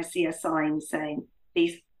exhibition and I see a sign saying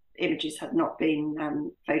these images have not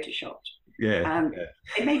been photoshopped. Yeah,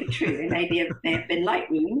 It may be true. They may have been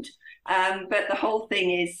Lightroomed, but the whole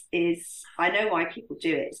thing is I know why people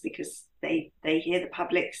do it. It's because they hear the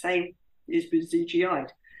public say it's been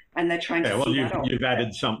CGI'd, and they're trying to see that off. You've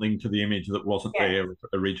added something to the image that wasn't there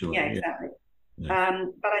originally. Yeah, exactly. Yeah.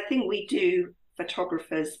 But I think we do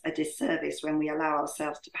photographers a disservice when we allow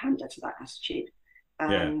ourselves to pander to that attitude.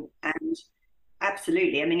 And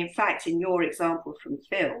absolutely. I mean, in fact, in your example from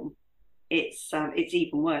film, it's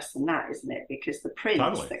even worse than that, isn't it? Because the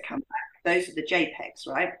prints that come back, those are the JPEGs,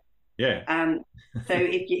 right? Yeah. So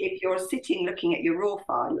if you're sitting looking at your RAW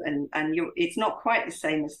file and it's not quite the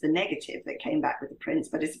same as the negative that came back with the prints,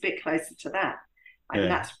 but it's a bit closer to that. I mean,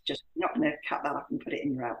 that's just not going to cut that up and put it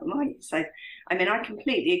in your album, are you? So, I mean, I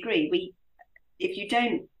completely agree. If you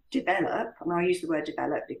don't develop, and I use the word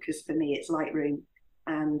develop because for me it's Lightroom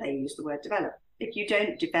and they use the word develop. If you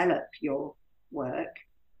don't develop your work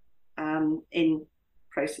in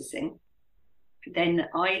processing, then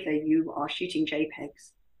either you are shooting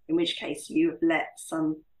JPEGs, in which case you have let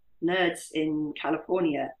some nerds in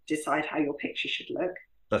California decide how your picture should look.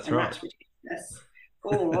 That's right. That's ridiculous.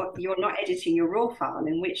 Or you're not editing your RAW file,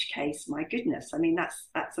 in which case, my goodness, I mean, that's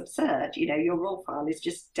absurd. You know, your RAW file is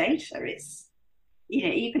just data. It's, you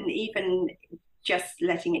know, even just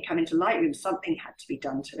letting it come into Lightroom, something had to be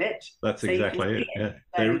done to it. That's exactly it. Yeah.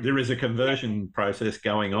 So, there is a conversion process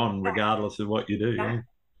going on regardless of what you do. Yeah.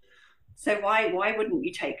 So why wouldn't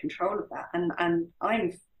you take control of that? And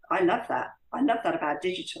I love that. I love that about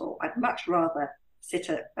digital. I'd much rather sit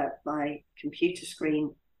at my computer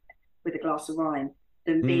screen with a glass of wine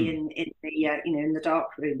than be in the in the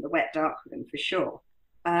dark room, the wet dark room, for sure.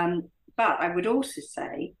 But I would also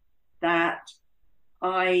say that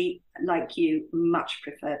I, like you, much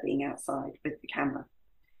prefer being outside with the camera.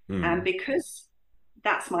 And because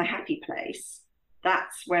that's my happy place,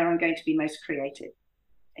 that's where I'm going to be most creative.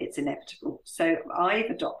 It's inevitable. So I've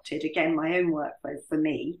adopted, again, my own workflow for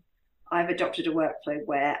me. I've adopted a workflow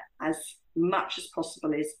where as much as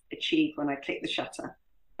possible is achieved when I click the shutter,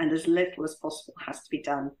 and as little as possible has to be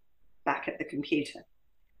done back at the computer.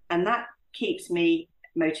 And that keeps me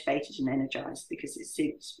motivated and energized because it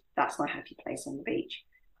suits, that's my happy place on the beach.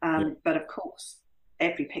 But of course,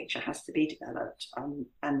 every picture has to be developed.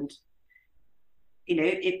 And, you know,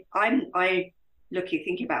 if I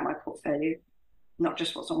thinking about my portfolio, not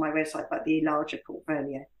just what's on my website, but the larger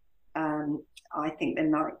portfolio, I think there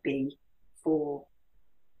might be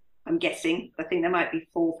I think there might be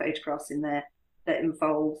 4 photographs in there that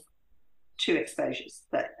involve 2 exposures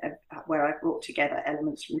where I've brought together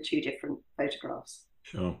elements from 2 different photographs.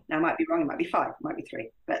 Sure. Now, I might be wrong, it might be 5, it might be 3,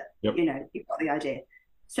 but you know, you've got the idea.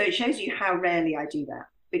 So it shows you how rarely I do that,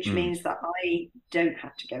 which means that I don't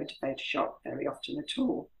have to go into Photoshop very often at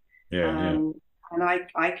all. And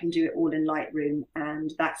I can do it all in Lightroom,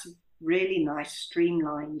 and that's a really nice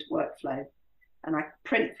streamlined workflow. And I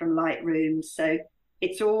print from Lightroom, so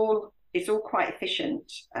it's all quite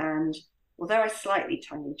efficient. And although I slightly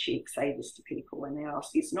tongue-in-cheek say this to people when they ask,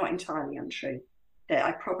 it's not entirely untrue, that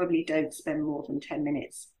I probably don't spend more than 10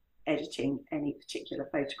 minutes editing any particular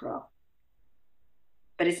photograph.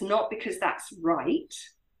 But it's not because that's right,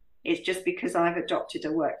 it's just because I've adopted a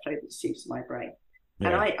workflow that suits my brain.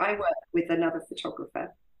 And I work with another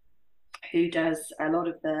photographer who does a lot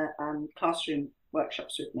of the classroom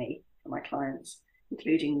workshops with me for my clients,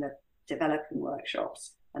 including the developing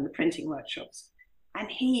workshops and the printing workshops. And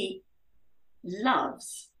he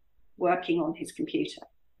loves working on his computer,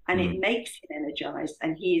 and it makes him energized,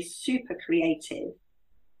 and he is super creative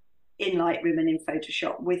in Lightroom and in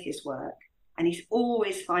Photoshop with his work, and he's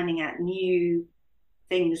always finding out new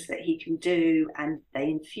things that he can do, and they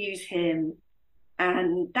infuse him,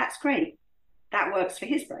 and that's great. That works for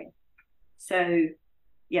his brain. So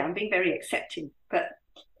yeah, I'm being very accepting, but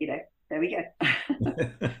you know, there we go.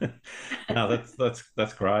 No,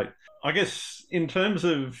 that's great. I guess in terms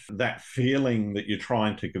of that feeling that you're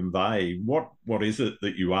trying to convey, what is it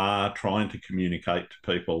that you are trying to communicate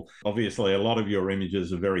to people? Obviously, a lot of your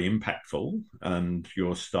images are very impactful, and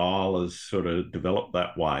your style is sort of developed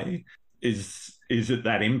that way. Is is it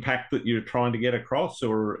that impact that you're trying to get across,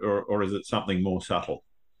 or is it something more subtle?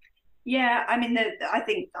 Yeah, I mean, I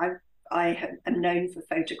think am known for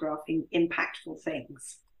photographing impactful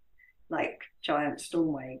things like giant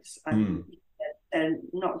storm waves. And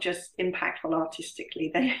not just impactful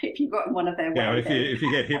artistically. If you got in one of their waves, if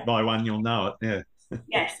you get hit by one, you'll know it. Yeah.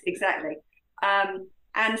 Yes, exactly.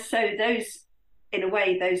 And so those, in a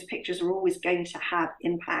way, those pictures are always going to have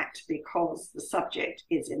impact because the subject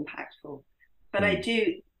is impactful. But I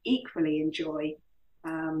do equally enjoy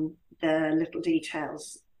the little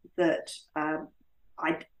details that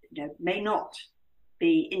may not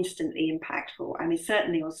be instantly impactful. I mean,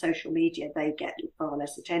 certainly on social media, they get far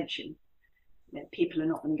less attention. People are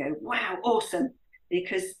not going to go, wow, awesome,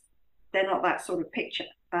 because they're not that sort of picture.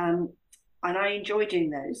 And I enjoy doing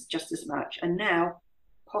those just as much. And now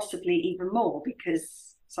possibly even more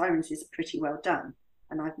because Sirens is pretty well done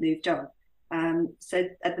and I've moved on. So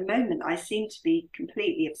at the moment, I seem to be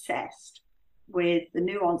completely obsessed with the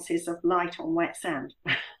nuances of light on wet sand.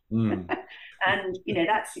 And,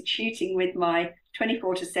 that's shooting with my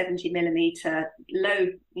 24 to 70 millimeter low,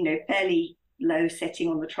 fairly low setting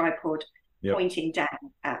on the tripod, pointing down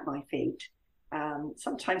at my feet.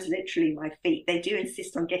 Sometimes literally my feet. They do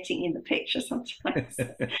insist on getting in the picture sometimes,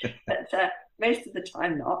 but most of the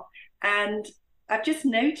time not. And I've just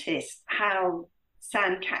noticed how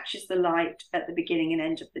sand catches the light at the beginning and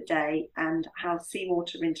end of the day and how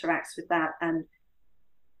seawater interacts with that, and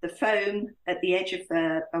the foam at the edge of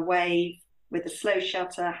a wave with a slow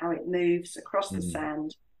shutter, how it moves across the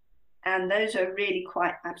sand. And those are really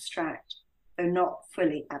quite abstract, though not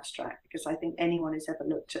fully abstract, because I think anyone who's ever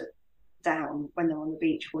looked at down when they're on the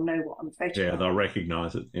beach will know what I'm photographing. Yeah, they'll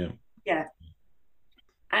recognise it. Yeah.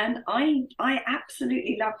 And I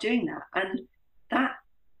absolutely love doing that, and that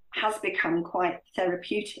has become quite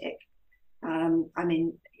therapeutic. I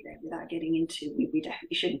mean, without getting into, we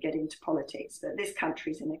shouldn't get into politics, but this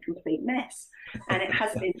country's in a complete mess, and it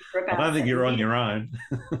has been for about. I don't think you're on your own.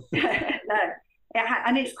 No,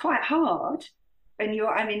 and it's quite hard. And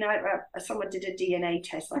someone did a DNA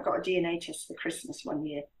test. I got a DNA test for Christmas one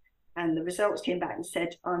year, and the results came back and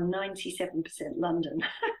said I'm 97% London.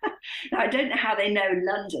 Now I don't know how they know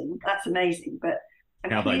London. That's amazing, but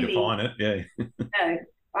how they define it, yeah. No,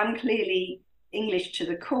 I'm clearly English to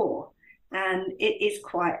the core, and it is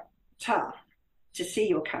quite tough to see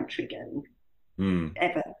your country going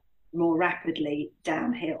ever more rapidly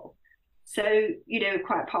downhill. So,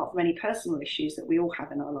 quite apart from any personal issues that we all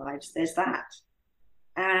have in our lives, there's that.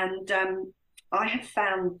 And I have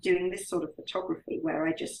found doing this sort of photography where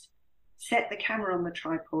I just set the camera on the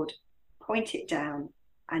tripod, point it down,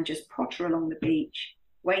 and just potter along the beach,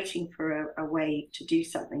 waiting for a wave to do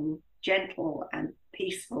something gentle and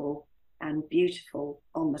peaceful and beautiful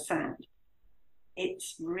on the sand.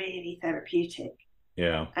 It's really therapeutic.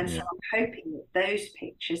 Yeah. And so I'm hoping that those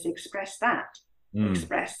pictures express that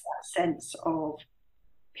sense of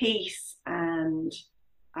peace and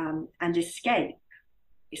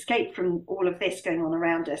escape from all of this going on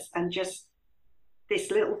around us, and just this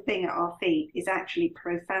little thing at our feet is actually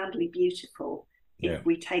profoundly beautiful if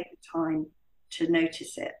we take the time to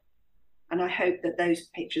notice it. And I hope that those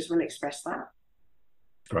pictures will express that.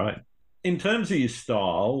 Right. In terms of your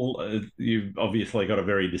style, you've obviously got a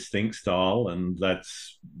very distinct style, and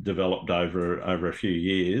that's developed over a few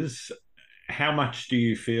years. How much do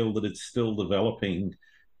you feel that it's still developing,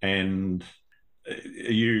 and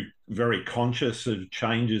are you very conscious of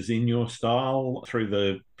changes in your style through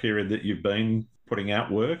the period that you've been putting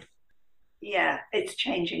out work? Yeah, it's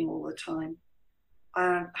changing all the time.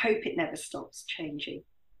 I hope it never stops changing,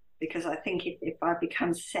 because I think if I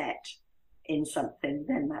become set in something,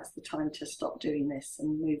 then that's the time to stop doing this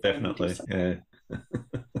and move on. Definitely, yeah.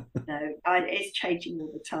 No, it's changing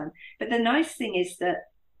all the time. But the nice thing is that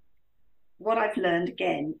what I've learned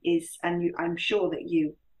again is, and I'm sure that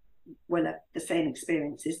you will have the same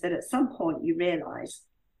experience, is that at some point you realise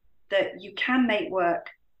that you can make work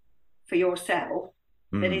for yourself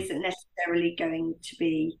that isn't necessarily going to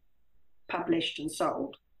be published and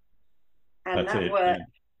sold. And that work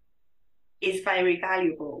is very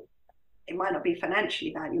valuable. It might not be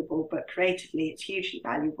financially valuable, but creatively it's hugely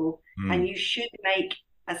valuable. And you should make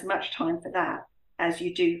as much time for that as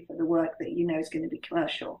you do for the work that you know is going to be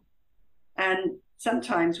commercial. And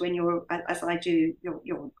sometimes when you're, as I do,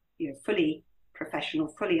 you're fully professional,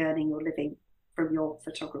 fully earning your living from your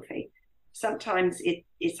photography, sometimes it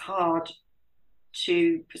is hard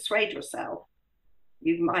to persuade yourself.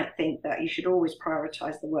 You might think that you should always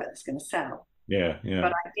prioritize the work that's going to sell. Yeah.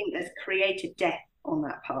 But I think there's creative death on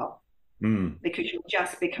that path, because you'll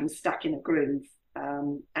just become stuck in a groove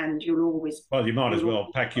and you'll always... Well, you might as well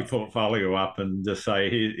pack your portfolio up and just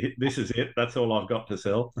say, this is it. That's all I've got to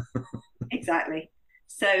sell. Exactly.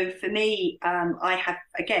 So for me, I have,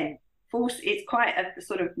 again, it's quite a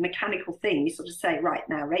sort of mechanical thing. You sort of say, right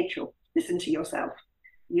now, Rachel, listen to yourself.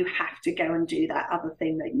 You have to go and do that other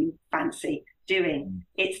thing that you fancy doing.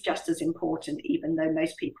 It's just as important, even though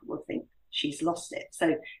most people will think she's lost it.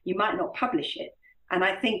 So you might not publish it. And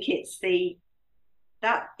I think it's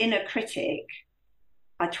that inner critic.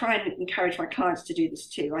 I try and encourage my clients to do this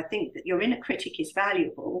too. I think that your inner critic is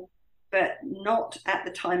valuable, but not at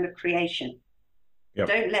the time of creation. Yep.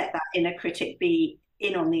 Don't let that inner critic be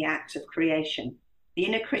in on the act of creation. The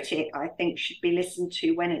inner critic, I think, should be listened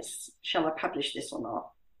to when it's, shall I publish this or not?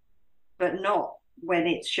 But not when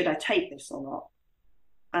it's, should I take this or not?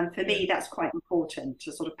 And for me, that's quite important,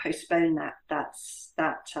 to sort of postpone that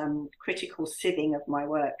critical sieving of my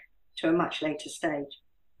work to a much later stage.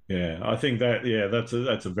 Yeah, I think that's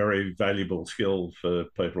a very valuable skill for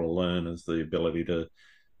people to learn, is the ability to,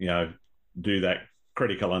 do that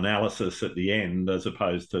critical analysis at the end as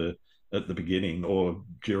opposed to at the beginning or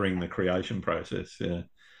during the creation process. Yeah,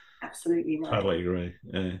 absolutely right. Totally agree.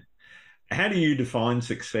 Yeah. How do you define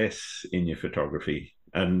success in your photography?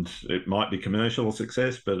 And it might be commercial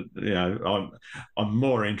success, but I'm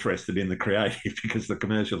more interested in the creative, because the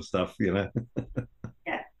commercial stuff, Yeah,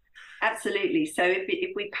 absolutely. So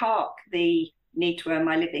if we park the need to earn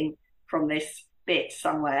my living from this bit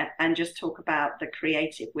somewhere and just talk about the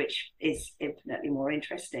creative, which is infinitely more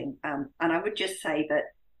interesting. And I would just say that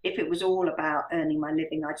if it was all about earning my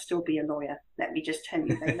living, I'd still be a lawyer. Let me just tell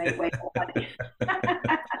you, they make way more money.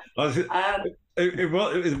 It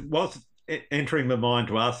was entering my mind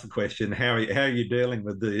to ask the question, how are you dealing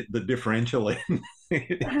with the differential in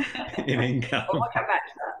income? Well, I'll come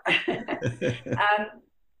back to that.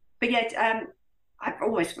 But yeah, I've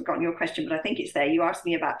almost forgotten your question, but I think it's there. You asked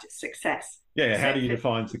me about success. Yeah, how do you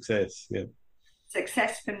define success? Yeah,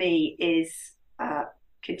 success for me is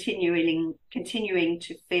continuing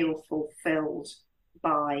to feel fulfilled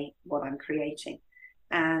by what I'm creating,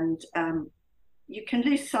 and you can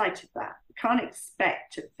lose sight of that. You can't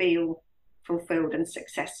expect to feel fulfilled and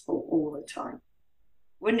successful all the time.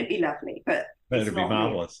 Wouldn't it be lovely? But it'd be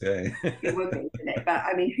marvelous. Yeah, it would be, wouldn't it? But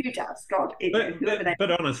I mean, who does? God.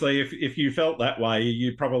 But honestly, if you felt that way,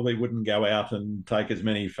 you probably wouldn't go out and take as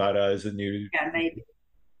many photos, and you. Yeah, maybe.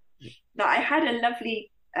 No, I had a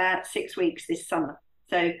lovely 6 weeks this summer.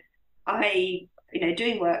 So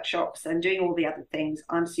doing workshops and doing all the other things,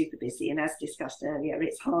 I'm super busy. And as discussed earlier,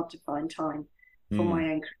 it's hard to find time for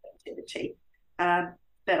my own creativity.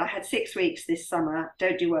 But I had 6 weeks this summer.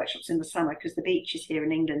 Don't do workshops in the summer because the beaches here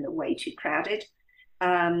in England are way too crowded.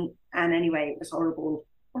 And anyway, it was horrible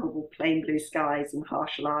plain blue skies and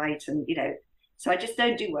harsh light. And, so I just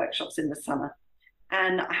don't do workshops in the summer.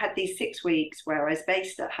 And I had these 6 weeks where I was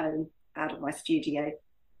based at home out of my studio.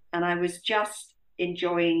 And I was just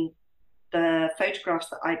enjoying the photographs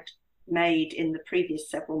that I'd made in the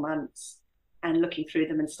previous several months and looking through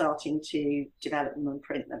them and starting to develop them and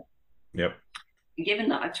print them. Yep. Given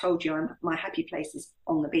that I've told you my happy place is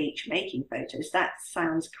on the beach making photos, that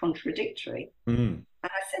sounds contradictory. And I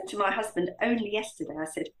said to my husband only yesterday, I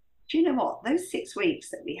said, do you know what? Those 6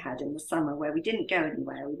 weeks that we had in the summer where we didn't go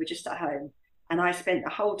anywhere, we were just at home, and I spent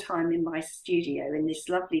the whole time in my studio in this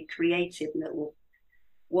lovely creative little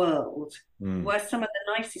world, were some of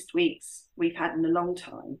the nicest weeks we've had in a long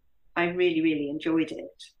time. I really, really enjoyed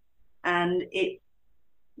it. And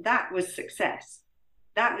that was success.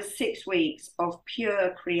 That was 6 weeks of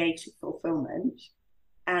pure creative fulfillment.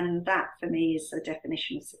 And that for me is a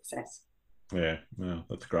definition of success. Yeah, no,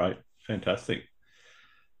 that's great. Fantastic.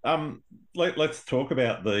 Let's talk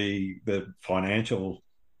about the financial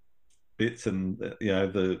bits and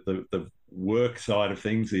the work side of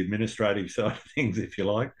things, the administrative side of things, if you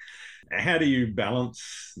like. How do you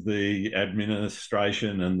balance the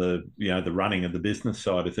administration and the running of the business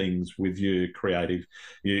side of things with your creative?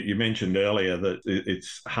 You mentioned earlier that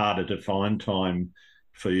it's harder to find time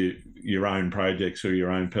for your own projects or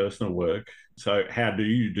your own personal work. So how do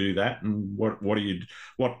you do that, and what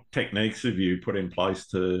techniques have you put in place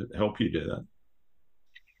to help you do that?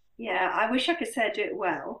 Yeah, I wish I could say I do it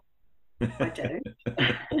well. I don't.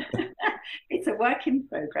 It's a work in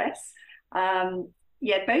progress.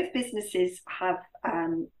 Both businesses have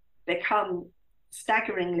become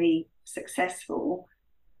staggeringly successful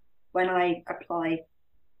when I apply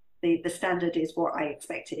the standard is what I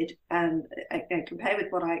expected, and compared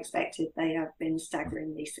with what I expected, they have been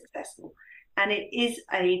staggeringly successful. And it is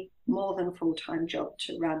a more than full-time job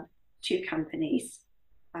to run two companies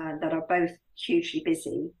that are both hugely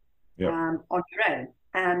busy on your own.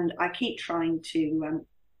 And I keep trying to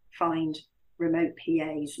find remote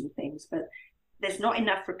PAs and things, but there's not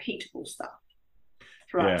enough repeatable stuff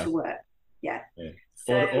for us to work. Yeah.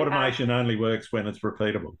 So, automation only works when it's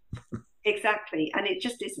repeatable. Exactly, and it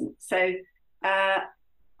just isn't. So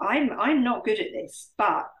I'm not good at this,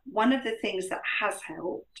 but one of the things that has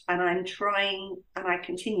helped, and I'm trying, and I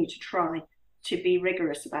continue to try to be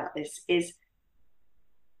rigorous about this, is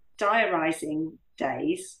diarising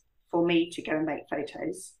days for me to go and make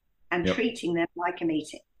photos and treating them like a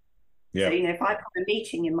meeting. So, if I put a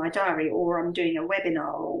meeting in my diary, or I'm doing a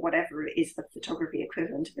webinar or whatever it is, the photography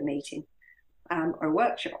equivalent of a meeting or a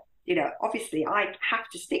workshop, obviously I have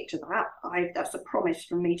to stick to that. That's a promise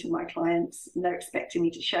from me to my clients, and they're expecting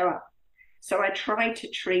me to show up. So I try to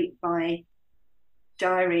treat my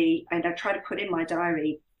diary, and I try to put in my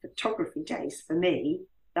diary photography days for me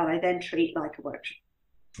that I then treat like a workshop.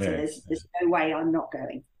 So there's no way I'm not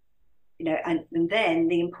going, and then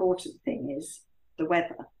the important thing is the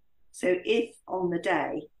weather. So if on the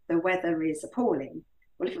day the weather is appalling,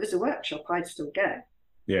 well, if it was a workshop, I'd still go.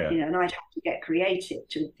 And I'd have to get creative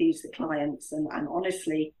to enthuse the clients. And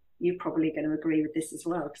honestly, you're probably going to agree with this as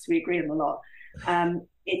well, because we agree on a lot.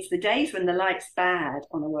 It's the days when the light's bad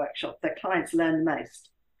on a workshop that clients learn the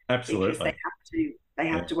most. Absolutely. Because they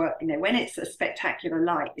have to work, when it's a spectacular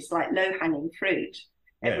light, it's like low-hanging fruit.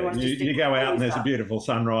 You go out and there's a beautiful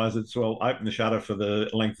sunrise. It's open the shutter for the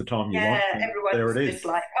length of time you want. Everyone's there it is. Just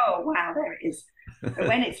like, oh wow, there it is. But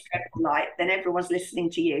when it's dreadful light, then everyone's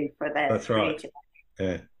listening to you for their creative.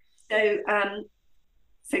 Right. So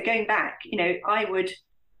going back, I would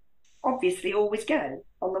obviously always go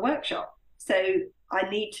on the workshop. So I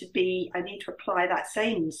need to apply that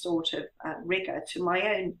same sort of rigor to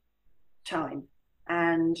my own time,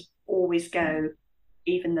 and always go,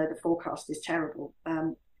 even though the forecast is terrible.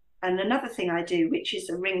 And another thing I do, which is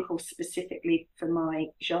a wrinkle specifically for my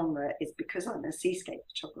genre, is because I'm a seascape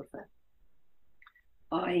photographer,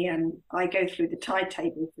 I go through the tide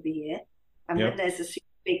table for the year, and when there's a super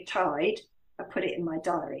big tide, I put it in my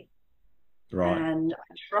diary. Right. And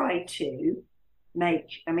I try to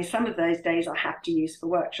some of those days I have to use for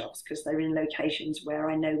workshops because they're in locations where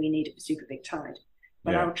I know we need a super big tide.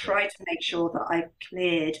 But I'll try to make sure that I've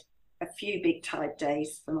cleared a few big tide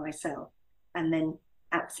days for myself, and then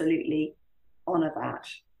absolutely honour that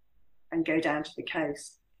and go down to the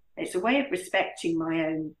coast. It's a way of respecting my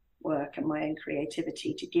own work and my own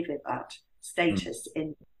creativity to give it that status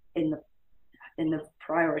in the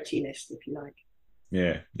priority list, if you like.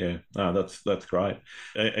 No, that's great.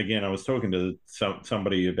 Again, I was talking to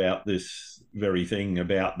somebody about this very thing,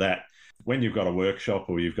 about that. When you've got a workshop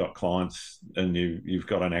or you've got clients and you've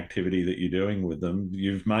got an activity that you're doing with them,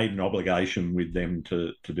 you've made an obligation with them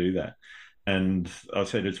to do that. And I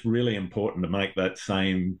said it's really important to make that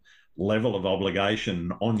same level of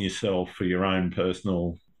obligation on yourself for your own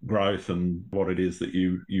personal growth and what it is that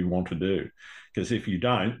you want to do. Because if you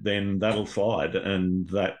don't, then that'll slide, and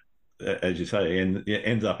that, as you say,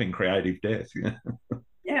 ends up in creative death.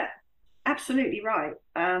 Yeah, absolutely right.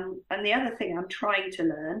 And the other thing I'm trying to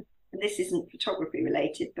learn, and this isn't photography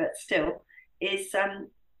related, but still, is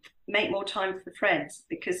make more time for friends.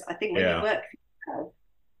 Because I think when you work for yourself,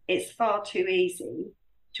 it's far too easy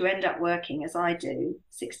to end up working, as I do,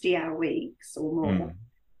 60-hour weeks or more.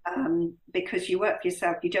 Because you work for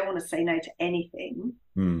yourself, you don't want to say no to anything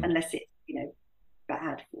unless it's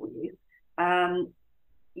bad for you.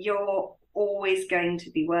 You're always going to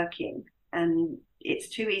be working, and it's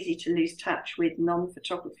too easy to lose touch with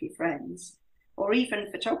non-photography friends or even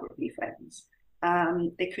photography friends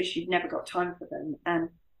because you've never got time for them. And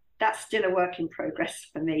that's still a work in progress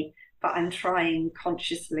for me, but I'm trying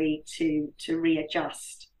consciously to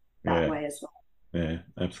readjust that way as well. Yeah,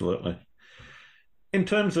 absolutely. In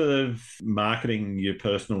terms of marketing your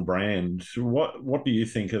personal brand, what do you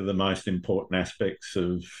think are the most important aspects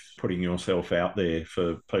of putting yourself out there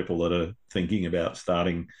for people that are thinking about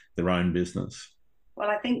starting their own business? Well,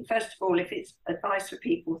 I think, first of all, if it's advice for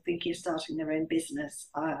people thinking of starting their own business,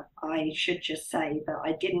 I should just say that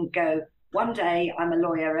I didn't go, one day I'm a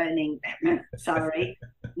lawyer earning salary,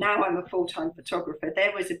 now I'm a full-time photographer.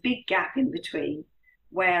 There was a big gap in between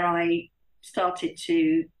where I started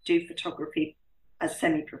to do photography as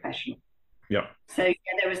semi-professional. So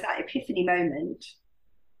there was that epiphany moment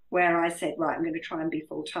where I said, right, I'm going to try and be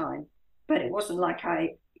full-time. But it wasn't like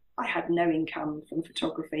I had no income from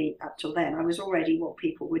photography up till then. I was already what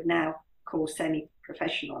people would now call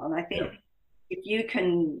semi-professional. And I think if you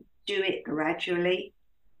can do it gradually,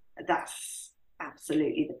 that's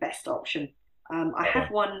absolutely the best option. I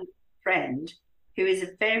have one friend who is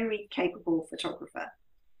a very capable photographer,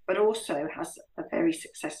 but also has a very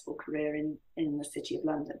successful career in the City of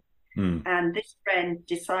London. Mm. And this friend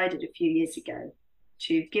decided a few years ago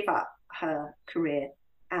to give up her career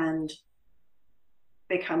and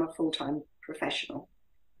become a full-time professional.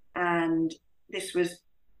 And this was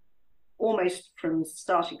almost from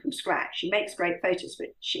starting from scratch. She makes great photos, but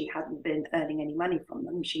she hadn't been earning any money from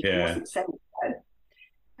them. She wasn't selling them.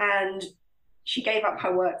 And she gave up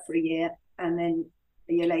her work for a year, and then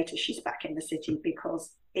a year later she's back in the city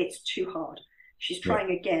because it's too hard. She's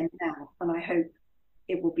trying again now, and I hope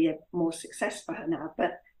it will be a more success for her now,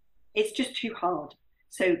 but it's just too hard.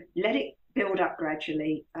 So let it build up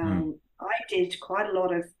gradually. I did quite a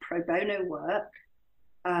lot of pro bono work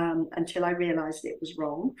until I realized it was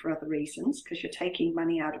wrong for other reasons, because you're taking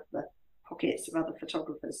money out of the pockets of other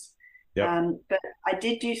photographers. But I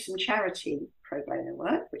did do some charity pro bono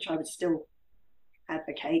work, which I would still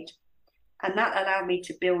advocate. And that allowed me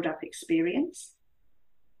to build up experience.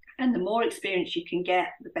 And the more experience you can get,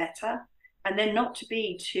 the better. And then not to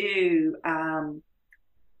be too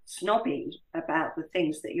snobby about the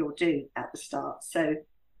things that you'll do at the start. So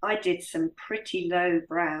I did some pretty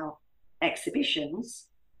low-brow exhibitions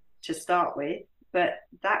to start with, but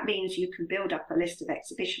that means you can build up a list of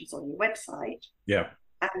exhibitions on your website.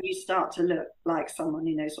 And you start to look like someone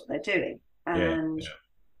who knows what they're doing. And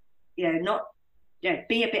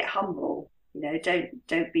be a bit humble.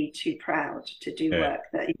 Don't be too proud to do work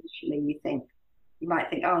that initially you might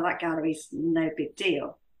think, oh, that gallery's no big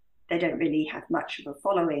deal. They don't really have much of a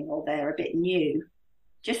following, or they're a bit new.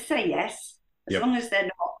 Just say yes, as long as they're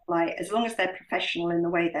not as long as they're professional in the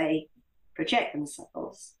way they project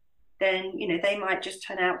themselves, then they might just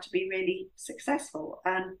turn out to be really successful.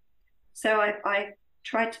 And so I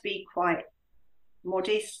tried to be quite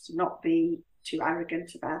modest, not be too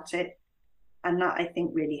arrogant about it, and that I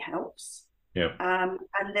think really helps.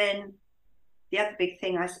 And then the other big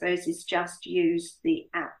thing, I suppose, is just use the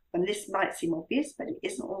app. And this might seem obvious, but it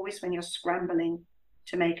isn't always when you're scrambling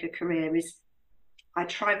to make a career. I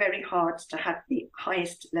try very hard to have the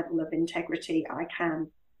highest level of integrity I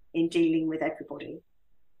can in dealing with everybody.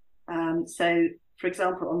 So, for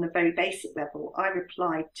example, on the very basic level, I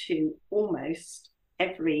reply to almost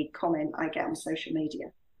every comment I get on social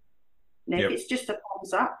media. If it's just a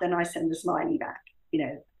thumbs up, then I send a smiley back,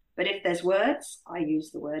 But if there's words, I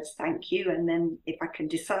use the words thank you, and then if I can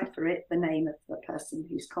decipher it, the name of the person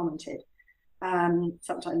who's commented.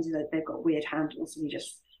 Sometimes they've got weird handles and you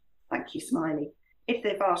just thank you, smiley. If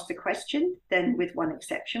they've asked a question, then with one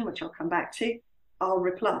exception, which I'll come back to, I'll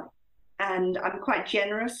reply. And I'm quite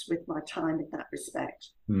generous with my time in that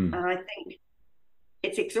respect. And I think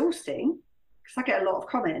it's exhausting because I get a lot of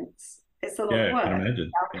comments. It's a lot of work. I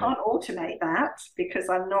can't automate that because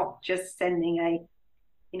I'm not just sending a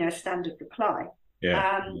standard reply.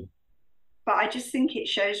 But I just think it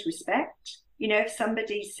shows respect. If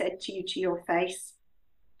somebody said to you to your face,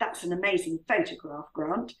 that's an amazing photograph,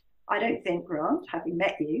 Grant, I don't think, Grant, having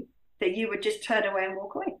met you, that you would just turn away and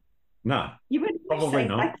walk away. No, you wouldn't probably say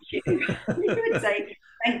not. Thank you. You would say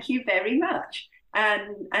thank you very much.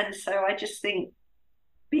 And so I just think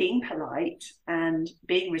being polite and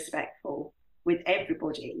being respectful with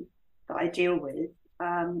everybody that I deal with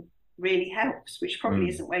really helps, which probably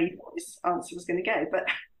isn't where you thought this answer was going to go. But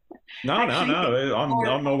no.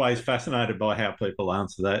 I'm always fascinated by how people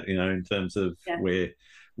answer that, in terms of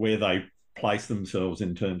where they place themselves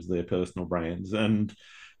in terms of their personal brands. And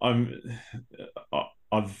I've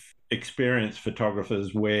experienced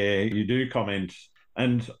photographers where you do comment,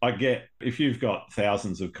 and I get, if you've got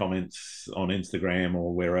thousands of comments on Instagram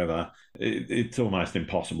or wherever, it's almost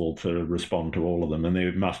impossible to respond to all of them. And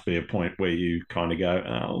there must be a point where you kind of go,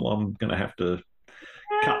 oh, well, I'm going to have to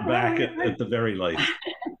cut back at the very least.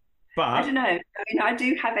 But I don't know. I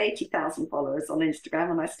do have 80,000 followers on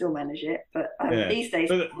Instagram and I still manage it. But these days,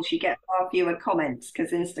 you get far fewer comments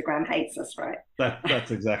because Instagram hates us, right?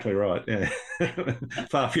 That's exactly right. Yeah.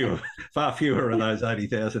 far fewer of those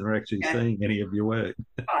 80,000 are actually seeing any of your work.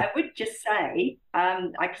 I would just say,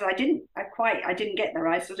 because I didn't get there.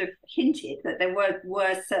 I sort of hinted that there were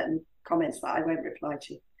certain comments that I won't reply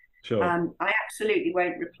to. Sure. I absolutely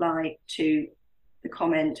won't reply to the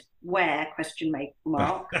comment where ?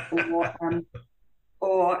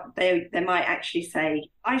 Or they might actually say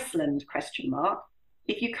Iceland ?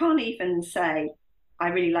 If you can't even say I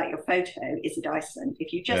really like your photo, is it Iceland?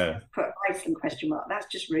 If you just put Iceland ? That's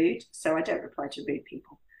just rude. So I don't reply to rude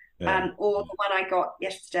people. Or the one I got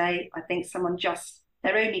yesterday, I think someone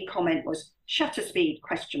their only comment was shutter speed ?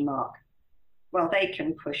 Well, they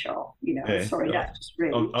can push off, sorry, that's just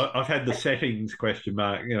rude. I've had the settings ?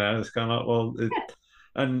 It's kind of like, well,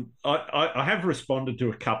 And I have responded to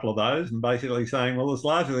a couple of those and basically saying, well, it's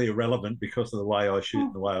largely irrelevant because of the way I shoot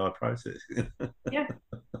and the way I process. Yeah.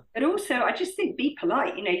 But also, I just think be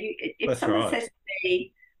polite. If That's someone right. says to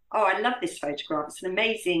me, "Oh, I love this photograph. It's an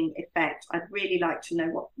amazing effect. I'd really like to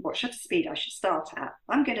know what shutter speed I should start at."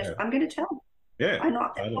 Yeah. I'm gonna tell them. Yeah, There's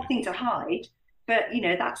totally. nothing to hide, but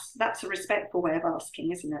that's a respectful way of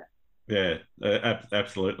asking, isn't it? Yeah,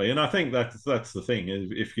 absolutely. And I think that's the thing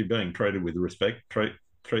is if you're being treated with respect, treat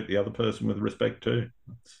the other person with respect too.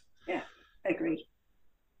 Yeah, agree.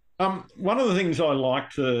 One of the things I like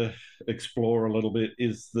to explore a little bit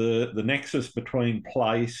is the nexus between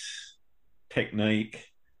place, technique,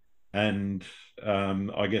 and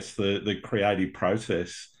I guess the creative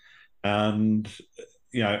process. And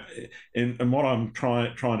you know, and what I'm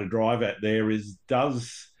trying to drive at there is,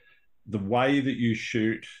 does the way that you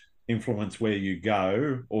shoot influence where you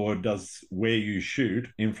go, or does where you shoot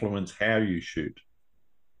influence how you shoot?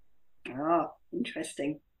 Oh,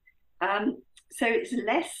 interesting. So it's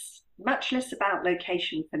much less about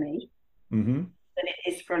location for me Mm-hmm. than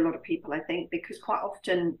it is for a lot of people, I think, because quite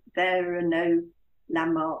often there are no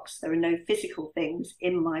landmarks, there are no physical things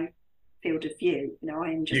in my field of view.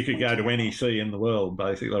 I am You just could go pointing to any out. sea in the world,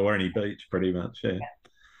 basically, or any beach, pretty much. Yeah.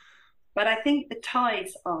 But I think the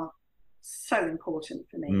tides are so important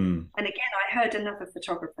for me. Mm. And again, I heard another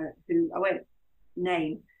photographer who I won't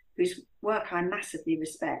name, whose work I massively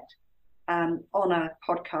respect, on a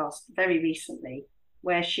podcast very recently,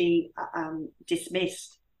 where she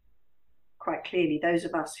dismissed quite clearly those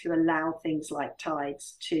of us who allow things like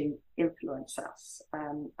tides to influence us.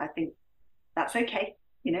 I think that's okay.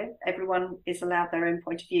 Everyone is allowed their own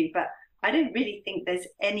point of view, but I don't really think there's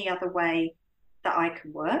any other way that I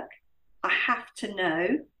can work. I have to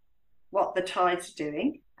know what the tide's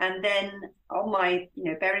doing. And then on my,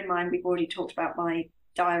 bear in mind, we've already talked about my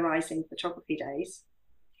diarising photography days.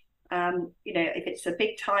 If it's a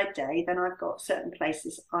big tide day, then I've got certain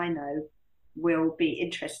places I know will be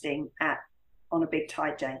interesting on a big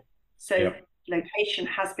tide day. So Yep. location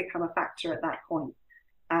has become a factor at that point.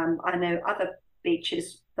 I know other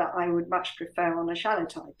beaches that I would much prefer on a shallow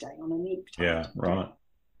tide day, on a neap tide Yeah. day. Right.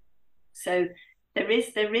 So there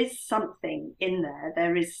is something in there.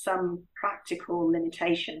 There is some practical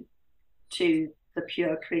limitation to the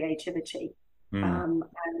pure creativity. Mm.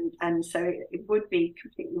 And so it would be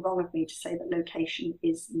completely wrong of me to say that location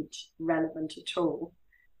isn't relevant at all.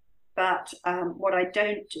 But what I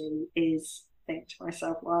don't do is think to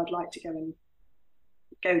myself, well, I'd like to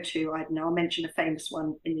go to, I don't know, I'll mention a famous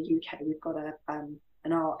one in the UK. We've got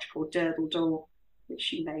an arch called Durdle Door,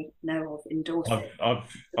 which you may know of in Dorset.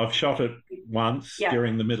 I've shot it once Yeah,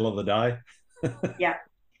 during the middle of the day yeah.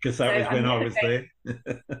 because So that was I'm when I never was going,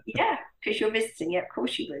 there. yeah, because you're visiting. Yeah, of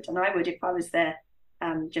course you would. And I would if I was there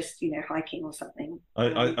just, hiking or something.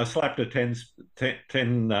 I slapped a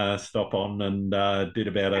 10 stop on and did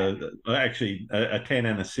about a 10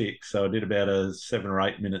 and a 6. So I did about a 7 or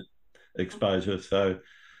 8 minute exposure. So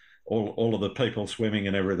all of the people swimming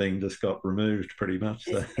and everything just got removed pretty much.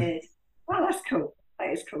 So. Well, that's cool. That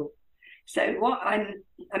is cool. So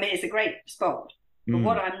it's a great spot, but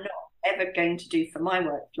what Mm. I'm not ever going to do for my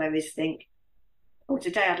workflow is think, oh,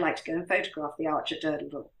 today I'd like to go and photograph the arch at Durdle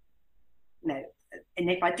Door. No. And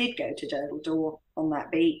if I did go to Durdle Door on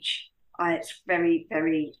that beach, it's very,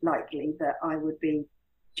 very likely that I would be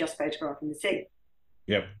just photographing the sea.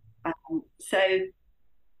 Yep. So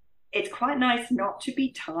it's quite nice not to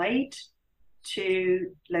be tied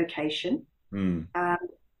to location. Mm.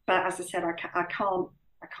 But as I said, I can't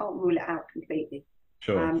rule it out completely.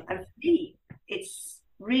 Sure. And for me, it's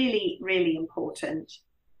really, really important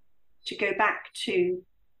to go back to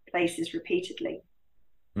places repeatedly.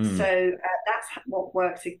 Mm. So that's what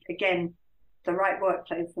works. Again, the right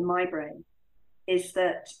workflow for my brain is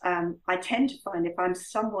that I tend to find if I'm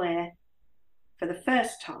somewhere for the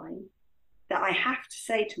first time, that I have to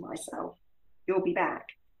say to myself, you'll be back,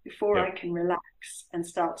 before Yep. I can relax and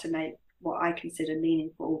start to make what I consider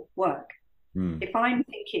meaningful work. Mm. If I'm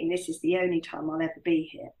thinking this is the only time I'll ever be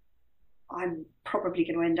here, I'm probably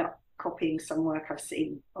going to end up copying some work I've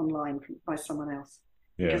seen online by someone else,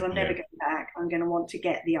 because I'm never going back. I'm going to want to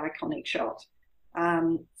get the iconic shot.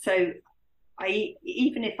 So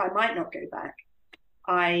even if I might not go back,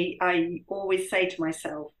 I always say to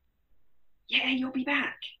myself, yeah, you'll be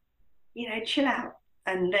back, chill out.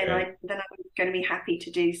 And then I'm going to be happy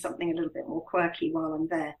to do something a little bit more quirky while I'm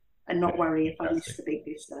there and not worry if I miss the big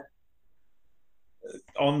vista.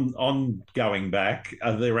 On going back,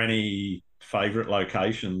 are there any favourite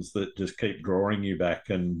locations that just keep drawing you back,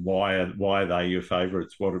 and why are they your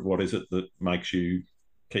favourites? What is it that makes you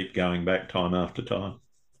keep going back time after time?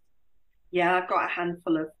 Yeah, I've got a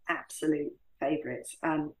handful of absolute favourites.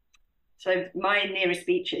 So my nearest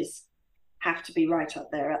beaches have to be right up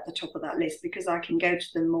there at the top of that list because I can go to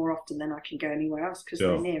them more often than I can go anywhere else because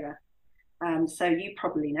they're nearer. So you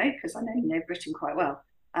probably know, because I know you know Britain quite well,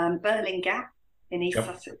 Burling Gap in East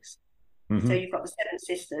Sussex. Mm-hmm. So you've got the Seven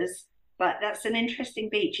Sisters, but that's an interesting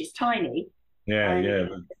beach. It's tiny. Yeah.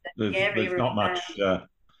 There's not much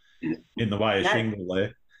in the way of shingle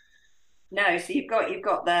there. No, so you've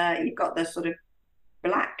got the sort of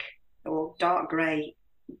black or dark grey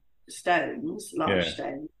stones, large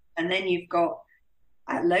stones, and then you've got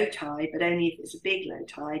at low tide, but only if it's a big low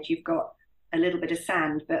tide, you've got a little bit of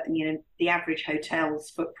sand. But the average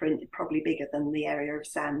hotel's footprint is probably bigger than the area of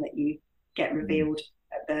sand that you get revealed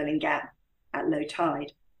at Burling Gap at low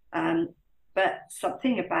tide. But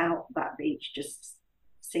something about that beach just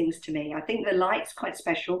sings to me. I think the light's quite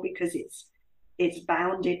special because it's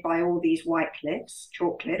bounded by all these white cliffs,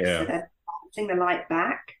 chalk cliffs, so they're bouncing the light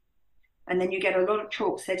back. And then you get a lot of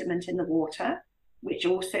chalk sediment in the water, which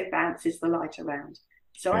also bounces the light around.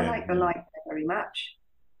 So I like the light there very much.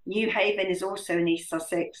 New Haven is also in East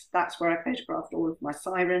Sussex. That's where I photographed all of my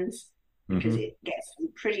sirens because it gets some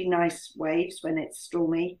pretty nice waves when it's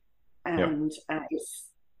stormy. And it's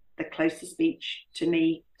the closest beach to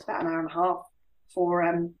me. It's about an hour and a half for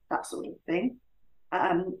that sort of thing.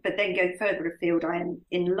 But then going further afield, I am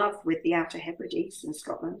in love with the Outer Hebrides in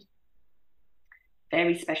Scotland.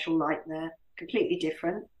 Very special light there, completely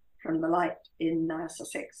different from the light in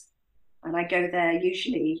Sussex. And I go there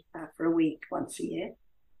usually for a week, once a year.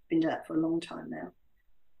 Been doing that for a long time now.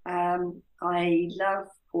 I love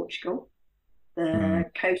Portugal, the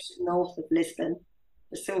coast north of Lisbon,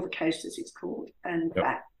 the Silver Coast as it's called. And in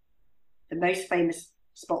fact, the most famous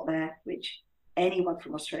spot there, which anyone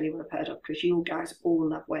from Australia will have heard of because you guys all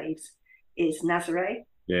love waves, is Nazaré.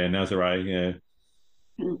 Yeah, Nazaré, yeah.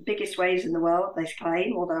 Biggest waves in the world, they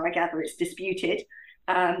claim, although I gather it's disputed.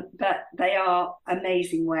 But they are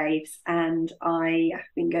amazing waves, and I have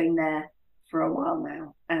been going there for a while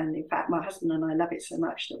now. And in fact, my husband and I love it so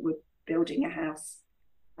much that we're building a house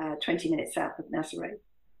 20 minutes south of Nazaré.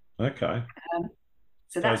 Okay.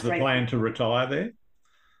 So that's the plan to retire there?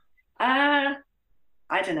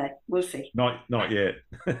 I don't know. We'll see. Not yet.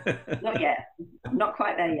 Not yet. I'm not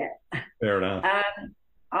quite there yet. Fair enough.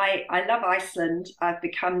 I love Iceland. I've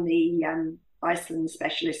become the Iceland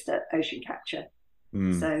specialist at ocean capture.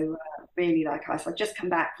 So really like Iceland. I've just come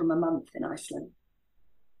back from a month in Iceland.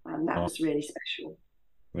 And that was really special.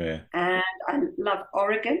 Yeah. And I love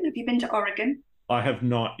Oregon. Have you been to Oregon? I have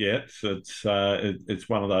not yet. It's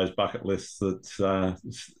one of those bucket lists that's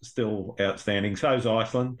still outstanding. So's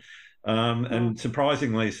Iceland. And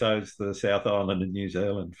surprisingly, so's the South Island in New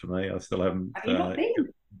Zealand for me. I still haven't. Have you not been?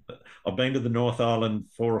 I've been to the North Island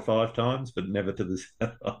 4 or 5 times, but never to the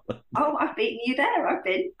South Island. Oh, I've beaten you there. I've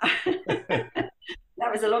been.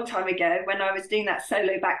 That was a long time ago when I was doing that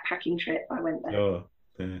solo backpacking trip. I went there. Oh,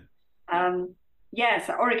 yeah.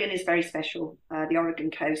 So Oregon is very special. The Oregon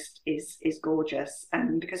coast is gorgeous,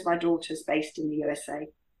 and because my daughter's based in the USA,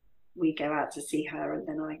 we go out to see her, and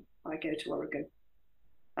then I go to Oregon.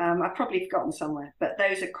 I've probably forgotten somewhere, but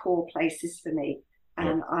those are core places for me,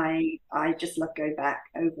 and I just love going back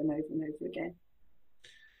over and over and over again.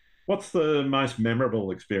 What's the most memorable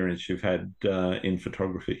experience you've had in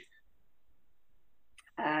photography?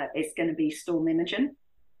 It's going to be Storm Imogen,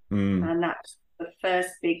 and that's the first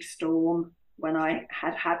big storm when I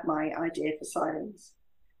had my idea for sirens.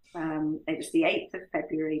 It was the 8th of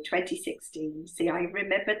February 2016. See, I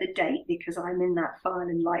remember the date because I'm in that file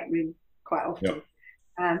in Lightroom quite often.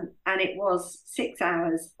 And it was 6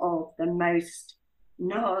 hours of the most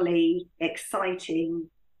gnarly, exciting,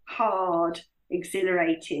 hard,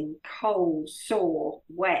 exhilarating, cold, sore,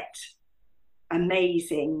 wet,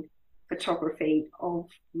 amazing photography of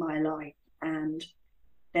my life. And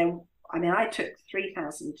then, I took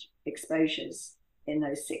 3,000 exposures in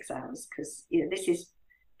those 6 hours because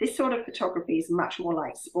this sort of photography is much more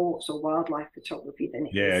like sports or wildlife photography than it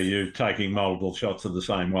is. Yeah, you're taking multiple shots of the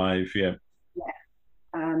same wave. Yeah.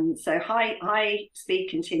 So high speed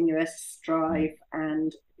continuous drive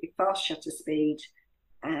and fast shutter speed,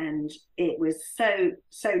 and it was so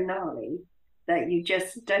gnarly that you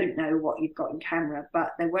just don't know what you've got in camera. But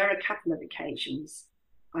there were a couple of occasions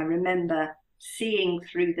I remember seeing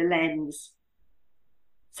through the lens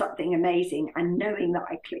something amazing and knowing that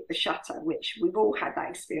I clicked the shutter, which we've all had that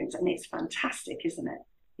experience, and it's fantastic, isn't it?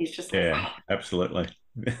 It's just like, absolutely.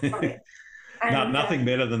 And, nothing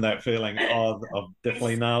better than that feeling. Oh, I've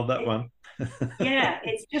definitely nailed that one. Yeah,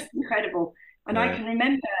 it's just incredible. And I can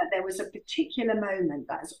remember there was a particular moment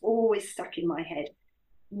that has always stuck in my head.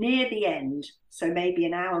 near the end, so maybe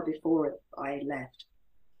an hour before I left,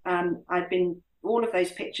 all of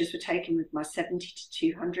those pictures were taken with my 70 to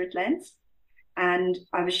 200 lens. And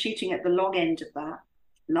I was shooting at the long end of that,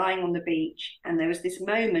 lying on the beach. And there was this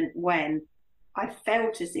moment when I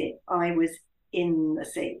felt as if I was in the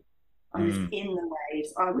sea. I was in the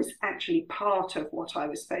waves. I was actually part of what I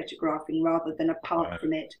was photographing rather than apart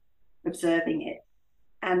from it, observing it.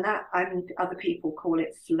 And that, other people call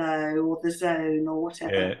it flow or the zone or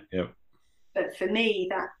whatever. Yeah. But for me,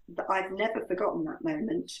 that I've never forgotten that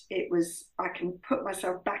moment. I can put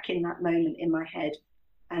myself back in that moment in my head.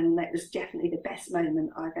 And that was definitely the best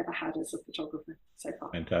moment I've ever had as a photographer so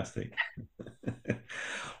far. Fantastic.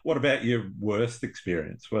 What about your worst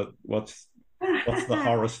experience? What's the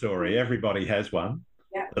horror story? Everybody has one,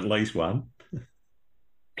 at least one.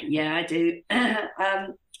 Yeah, I do.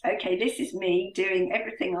 Okay, this is me doing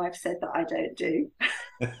everything I've said that I don't do.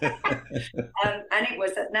 And it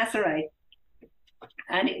was at Nazaré.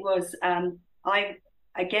 And it was,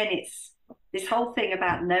 it's this whole thing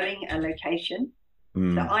about knowing a location. So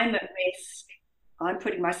I'm at risk. I'm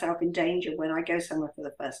putting myself in danger when I go somewhere for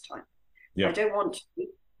the first time. I don't want to,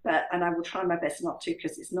 and I will try my best not to,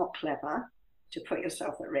 because it's not clever to put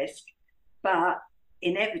yourself at risk. But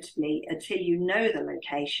inevitably, until you know the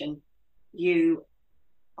location, you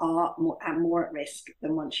are more at risk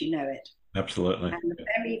than once you know it. Absolutely. And the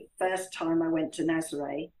very first time I went to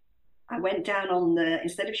Nazaré, I went down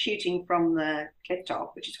instead of shooting from the cliff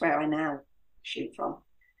top, which is where I now shoot from,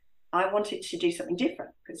 I wanted to do something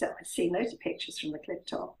different because I'd seen loads of pictures from the cliff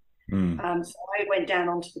top. So I went down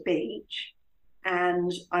onto the beach and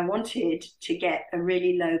I wanted to get a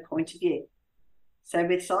really low point of view. So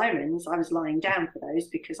with sirens, I was lying down for those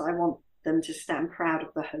because I want them to stand proud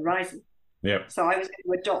of the horizon. Yep. So I was going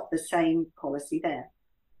to adopt the same policy there.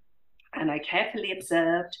 And I carefully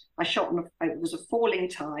observed, it was a falling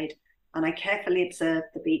tide, and I carefully observed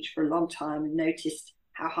the beach for a long time and noticed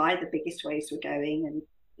how high the biggest waves were going and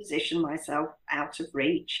position myself out of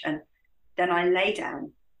reach. And then I lay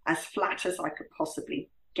down as flat as I could possibly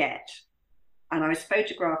get. And I was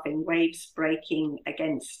photographing waves breaking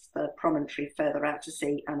against the promontory further out to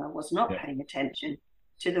sea. And I was not paying attention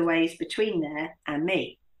to the waves between there and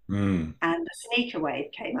me. And a sneaker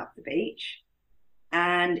wave came up the beach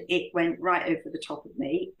and it went right over the top of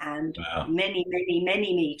me and many, many,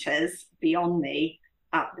 many meters beyond me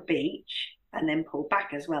up the beach, and then pulled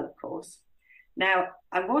back as well, of course. Now,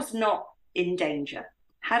 I was not in danger.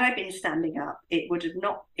 Had I been standing up, it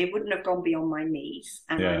wouldn't have gone beyond my knees.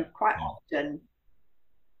 And I've quite often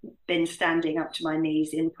been standing up to my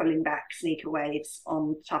knees in pulling back sneaker waves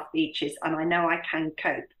on tough beaches, and I know I can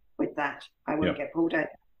cope with that. I wouldn't get pulled over.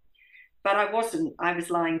 But I wasn't. I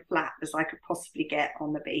was lying flat as I could possibly get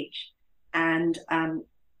on the beach. And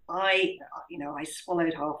I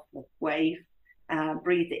swallowed half the wave,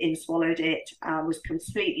 breathed it in, swallowed it, was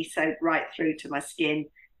completely soaked right through to my skin.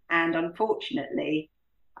 And unfortunately,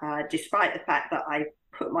 despite the fact that I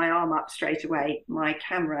put my arm up straight away, my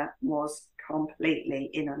camera was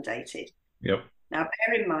completely inundated. Yep. Now,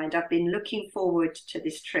 bear in mind, I've been looking forward to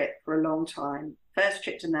this trip for a long time. First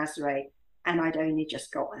trip to Nazaré, and I'd only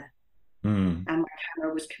just got there. And my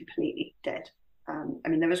camera was completely dead.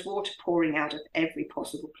 There was water pouring out of every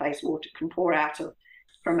possible place water can pour out of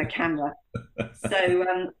from a camera.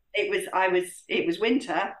 So it was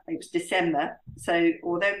winter, it was December. So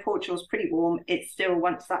although Portugal's pretty warm, it's still,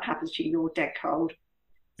 once that happens to you, you're dead cold.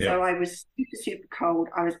 So I was super, super cold.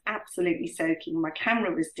 I was absolutely soaking. My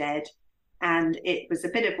camera was dead. And it was a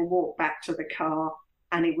bit of a walk back to the car.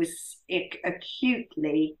 And it was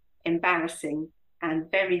acutely embarrassing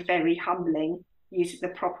and very, very humbling, using the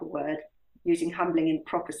proper word, using humbling in the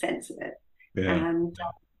proper sense of it. Yeah. And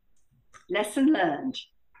lesson learned.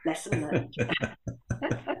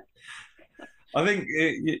 I think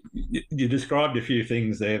you described a few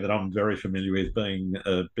things there that I'm very familiar with, being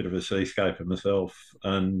a bit of a seascaper myself,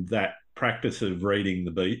 and that practice of reading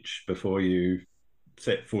the beach before you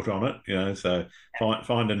set foot on it, so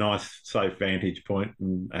find a nice safe vantage point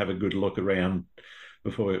and have a good look around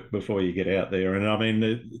before you get out there. And I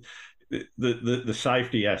mean, the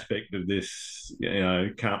safety aspect of this,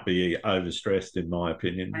 can't be overstressed, in my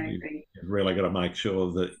opinion. You've really got to make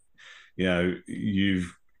sure that,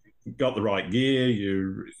 you've got the right gear,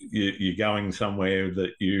 you're going somewhere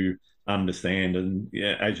that you understand. And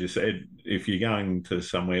as you said, if you're going to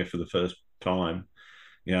somewhere for the first time,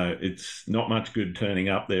 it's not much good turning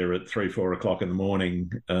up there at 3-4 o'clock in the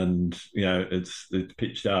morning and it's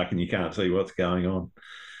pitch dark and you can't see what's going on.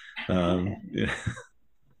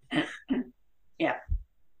 Yeah.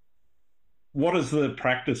 What has the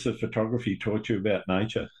practice of photography taught you about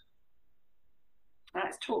nature?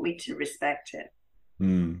 It's taught me to respect it.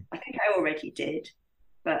 Mm. I think I already did,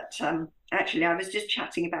 but actually, I was just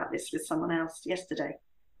chatting about this with someone else yesterday.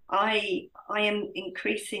 I am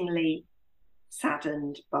increasingly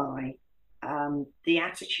saddened by the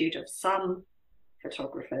attitude of some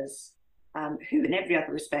photographers who, in every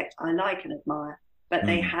other respect, I like and admire, but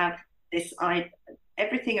they have this.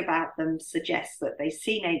 Everything about them suggests that they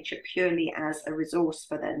see nature purely as a resource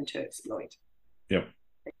for them to exploit. Yep.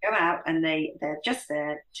 They go out and they're just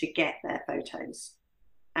there to get their photos,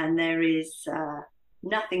 and there is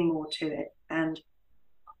nothing more to it. And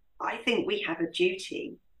I think we have a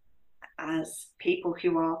duty as people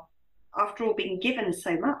who are, after all, being given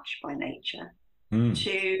so much by nature,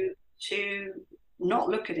 to not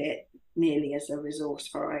look at it merely as a resource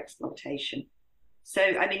for our exploitation. So,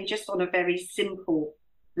 I mean, just on a very simple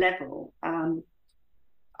level,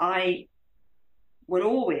 I will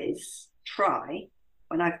always try,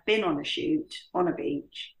 when I've been on a shoot on a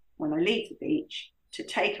beach, when I leave the beach, to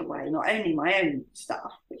take away not only my own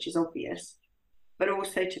stuff, which is obvious, but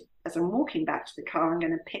also to, as I'm walking back to the car, I'm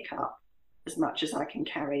going to pick up as much as I can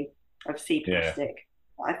carry of sea plastic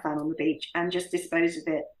that I found on the beach and just dispose of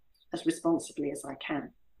it as responsibly as I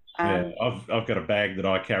can. I've got a bag that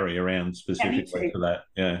I carry around specifically for that.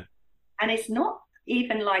 Yeah. And it's not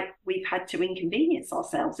even like we've had to inconvenience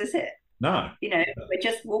ourselves, is it? No. You know, we're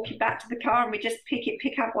just walking back to the car and we just pick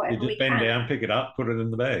up whatever we can. Bend down, pick it up, put it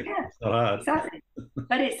in the bag. Yeah, it's not hard. Exactly.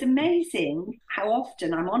 But it's amazing how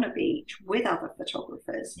often I'm on a beach with other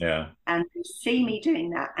photographers. Yeah. And they see me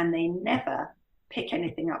doing that and they never pick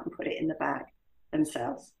anything up and put it in the bag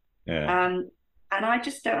themselves. Yeah. And I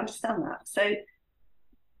just don't understand that. So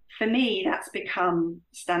for me, that's become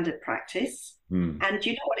standard practice. And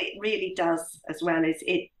you know what it really does as well is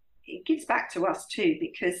it gives back to us too,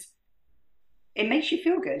 because it makes you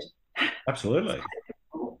feel good. Absolutely.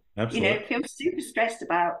 Absolutely. You know, feel super stressed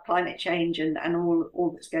about climate change and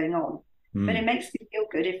all that's going on. But it makes me feel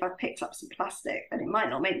good if I've picked up some plastic. And it might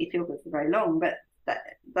not make me feel good for very long, but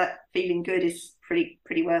that feeling good is pretty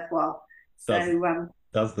worthwhile.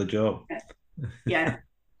 Does the job. Yeah.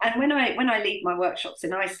 And when I leave my workshops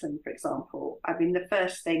in Iceland, for example, I mean, the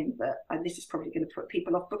first thing that, and this is probably going to put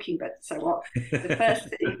people off booking, but so what? The first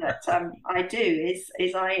thing that I do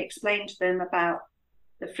is I explain to them about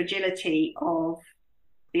the fragility of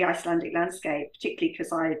the Icelandic landscape, particularly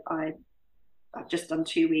because I've just done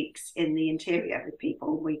 2 weeks in the interior with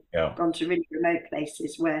people. We've gone to really remote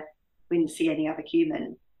places where we didn't see any other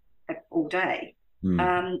human all day.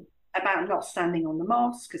 About not standing on the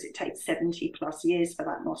moss, because it takes 70 plus years for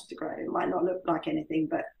that moss to grow. It might not look like anything,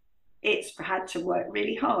 but it's had to work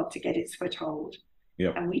really hard to get its foothold.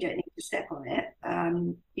 And we don't need to step on it.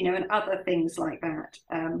 You know, and other things like that.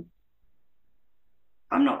 I'm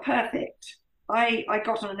not perfect. I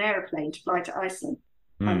got on an aeroplane to fly to Iceland.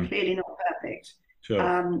 I'm clearly not perfect.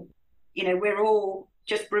 Sure. You know, we're all,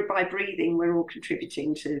 just by breathing, we're all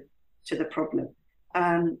contributing to the problem.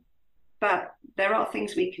 But there are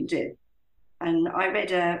things we can do. And I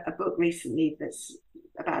read a book recently that's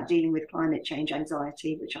about dealing with climate change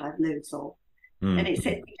anxiety, which I have loads of. And it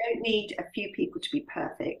said we don't need a few people to be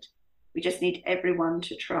perfect. We just need everyone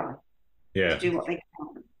to try to do what they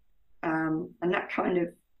can. And that kind of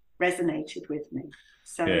resonated with me.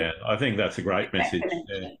 So yeah, I think that's a great message.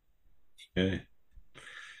 Yeah.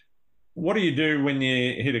 What do you do when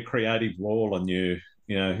you hit a creative wall and you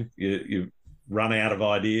run out of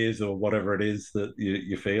ideas or whatever it is that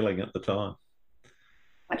you're feeling at the time?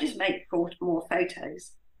 I just make more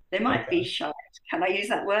photos. They might be shite. Can I use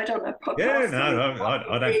that word on a podcast? Yeah, no,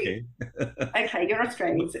 I don't care. Okay, you're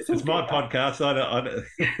Australian. So it's my podcast. I don't.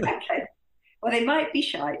 Okay. Well, they might be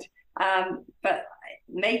shite, but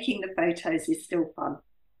making the photos is still fun.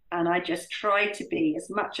 And I just try to be as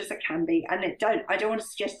much as I can be. And I don't want to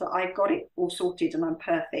suggest that I've got it all sorted and I'm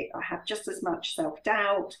perfect. I have just as much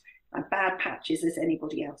self-doubt and bad patches as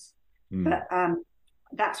anybody else. But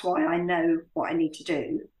that's why I know what I need to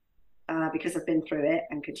do, because I've been through it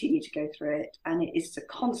and continue to go through it. And it is to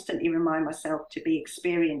constantly remind myself to be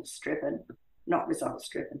experience-driven, not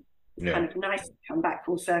results-driven. It's kind of nice to come back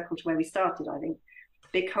full circle to where we started, I think,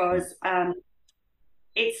 because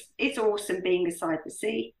it's awesome being beside the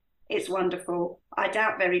sea. It's wonderful. I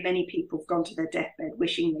doubt very many people have gone to their deathbed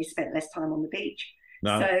wishing they spent less time on the beach.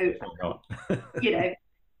 No, so,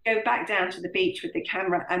 go back down to the beach with the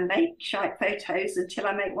camera and make shite photos until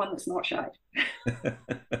I make one that's not shite.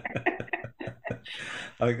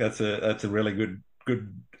 I think that's a really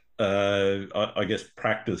good I guess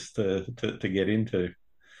practice to get into.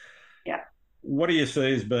 Yeah. What do you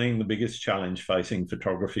see as being the biggest challenge facing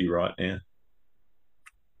photography right now?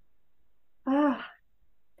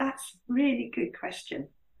 That's a really good question.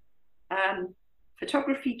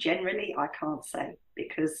 Photography generally, I can't say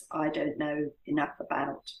because I don't know enough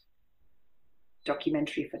about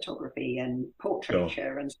documentary photography and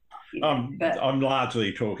portraiture and stuff. But I'm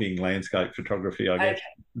largely talking landscape photography, I guess.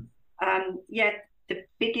 Okay. The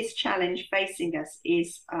biggest challenge facing us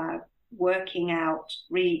is working out,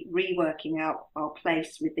 reworking out our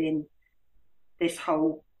place within this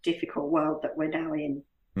whole difficult world that we're now in,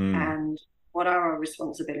 and what are our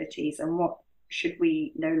responsibilities and what should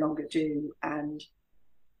we no longer do, and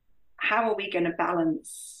how are we going to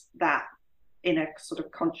balance that in a sort of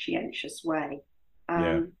conscientious way.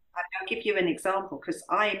 I'll give you an example because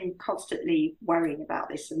I'm constantly worrying about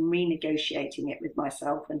this and renegotiating it with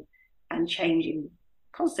myself and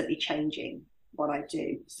constantly changing what I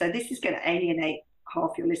do. So this is going to alienate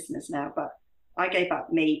half your listeners now, but I gave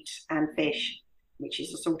up meat and fish, which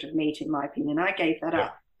is a sort of meat in my opinion. I gave that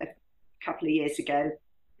up a couple of years ago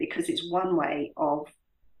because it's one way of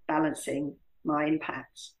balancing my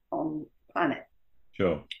impact on the planet.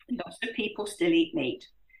 Sure. Lots of people still eat meat.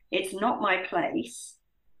 It's not my place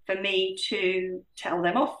for me to tell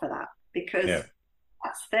them off for that because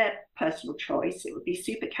that's their personal choice. It would be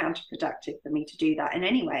super counterproductive for me to do that. And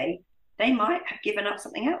anyway, they might have given up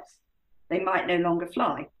something else. They might no longer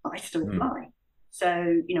fly. I still fly. So,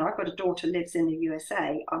 I've got a daughter who lives in the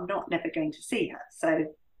USA. I'm never going to see her. So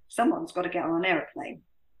someone's got to get on an airplane.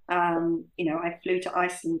 I flew to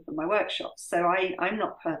Iceland for my workshops. So I'm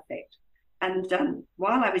not perfect. And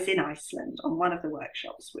while I was in Iceland on one of the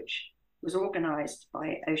workshops, which was organised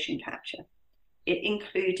by Ocean Capture, it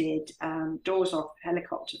included doors off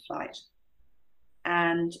helicopter flight.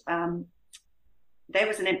 And there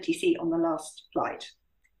was an empty seat on the last flight.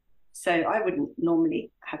 So I wouldn't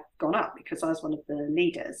normally have gone up because I was one of the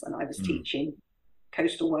leaders and I was teaching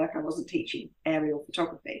coastal work. I wasn't teaching aerial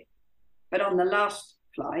photography. But on the last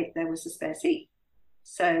flight, there was a spare seat.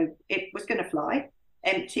 So it was going to fly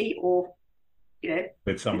empty or,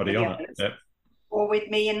 with somebody on it. Or with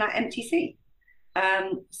me in that empty seat.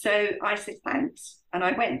 So I said, thanks. And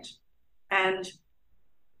I went. And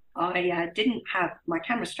I didn't have my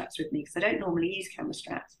camera straps with me because I don't normally use camera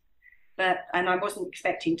straps. And I wasn't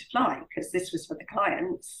expecting to fly because this was for the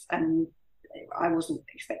clients and I wasn't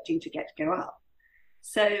expecting to go up.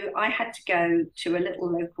 So I had to go to a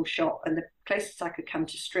little local shop, and the closest I could come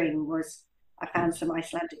to string was I found some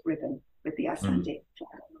Icelandic ribbon with the Icelandic flag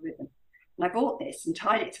on the ribbon. And I bought this and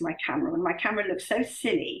tied it to my camera, and my camera looked so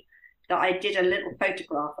silly that I did a little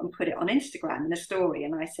photograph and put it on Instagram in a story.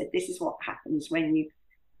 And I said, this is what happens when you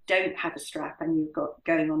don't have a strap and you've got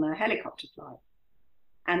going on a helicopter flight.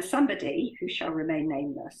 And somebody who shall remain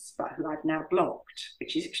nameless, but who I've now blocked,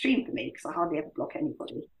 which is extreme for me because I hardly ever block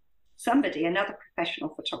anybody. Another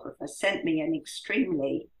professional photographer, sent me an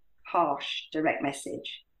extremely harsh direct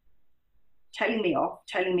message, telling me off,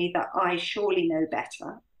 telling me that I surely know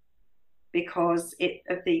better because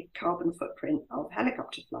of the carbon footprint of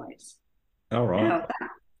helicopter flights. All right. Now,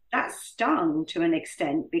 that stung to an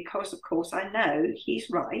extent because, of course, I know he's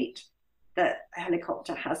right that a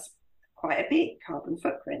helicopter has quite a big carbon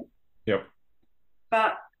footprint. Yep.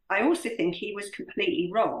 But I also think he was completely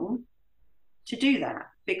wrong to do that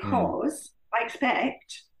because I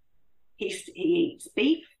expect he eats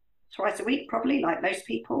beef twice a week, probably, like most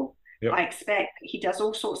people. Yep. I expect he does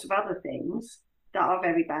all sorts of other things that are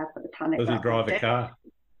very bad for the planet. Does he drive a car?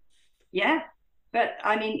 Yeah. But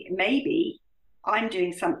I mean, maybe I'm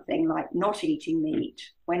doing something like not eating meat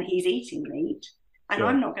when he's eating meat. And sure.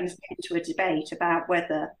 I'm not going to get into a debate about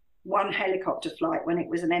whether one helicopter flight when it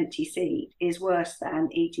was an empty seat is worse than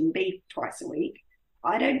eating beef twice a week.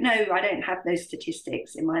 I don't know. I don't have those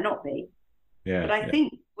statistics. It might not be. Yeah, but I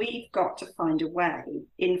think we've got to find a way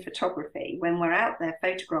in photography when we're out there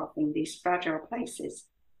photographing these fragile places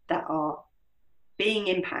that are being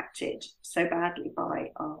impacted so badly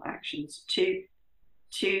by our actions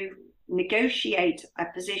to negotiate a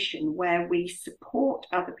position where we support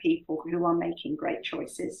other people who are making great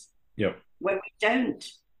choices. Yep. Where we don't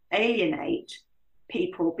alienate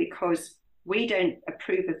people because we don't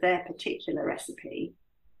approve of their particular recipe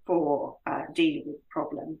for dealing with the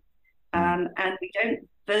problem. And we don't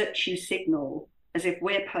virtue signal as if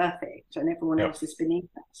we're perfect and everyone else is beneath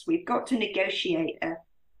us. We've got to negotiate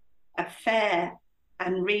a fair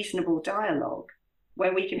and reasonable dialogue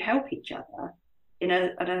where we can help each other in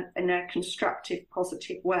a constructive,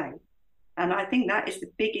 positive way. And I think that is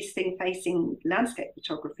the biggest thing facing landscape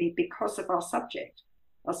photography because of our subject.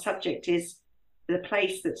 Our subject is the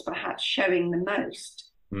place that's perhaps showing the most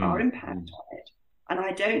our impact on it. And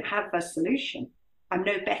I don't have a solution. I'm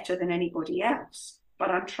no better than anybody else, but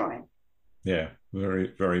I'm trying. Yeah,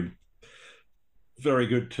 very, very, very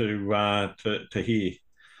good to hear.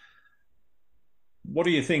 What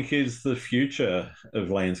do you think is the future of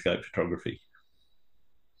landscape photography?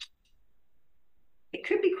 It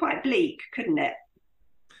could be quite bleak, couldn't it?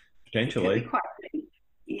 It could be Potentially. quite bleak.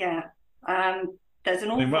 Yeah. There's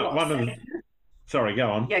an I mean, awful lot of one of the, sorry,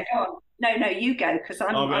 go on. yeah, go on. No, no, you go because I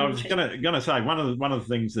I'm was interested. gonna say one of the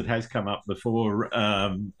things that has come up before,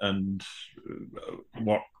 and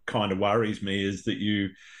what kind of worries me is that you,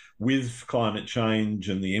 with climate change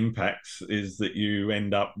and the impacts, is that you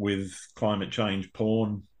end up with climate change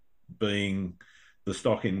porn being the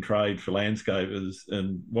stock in trade for landscapers.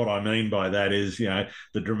 And what I mean by that is,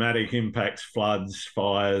 the dramatic impacts, floods,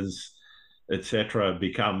 fires, etc.,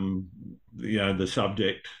 become, the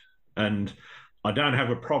subject. And I don't have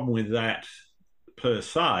a problem with that per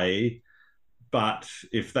se, but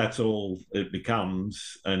if that's all it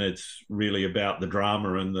becomes, and it's really about the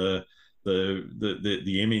drama and the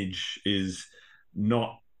image is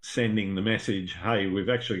not sending the message, hey, we've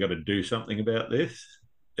actually got to do something about this.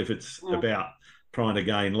 If it's Mm. about trying to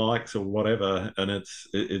gain likes or whatever, and it's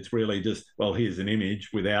really just, well, here's an image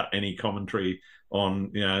without any commentary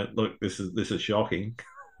on, look, this is shocking.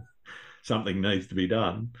 Something needs to be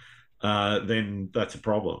done. Then that's a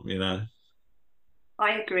problem.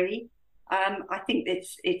 I agree. I think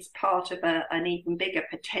it's part of an even bigger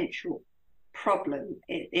potential problem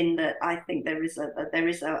in that I think there is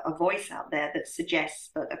a voice out there that suggests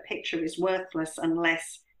that a picture is worthless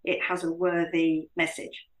unless it has a worthy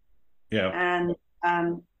message. Yeah. And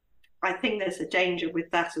I think there's a danger with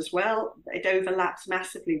that as well. It overlaps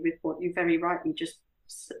massively with what you very rightly just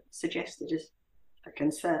suggested as a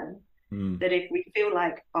concern. That if we feel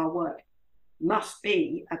like our work must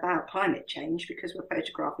be about climate change because we're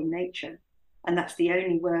photographing nature, and that's the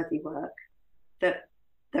only worthy work, that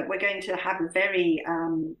we're going to have a very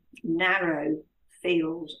narrow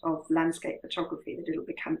field of landscape photography, that it'll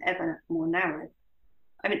become ever more narrow.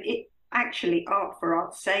 I mean, it actually, art for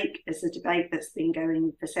art's sake is a debate that's been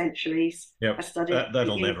going for centuries. Yep. I studied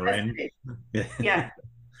That'll never end. Yeah,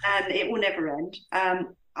 and it will never end.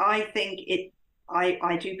 I think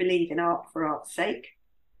I do believe in art for art's sake.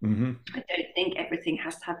 Mm-hmm. I don't think everything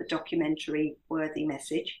has to have a documentary worthy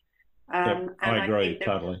message. Yep, I agree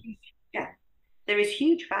totally. There is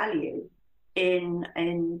huge value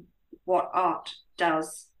in what art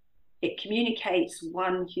does. It communicates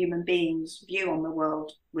one human being's view on the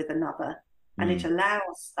world with another, and it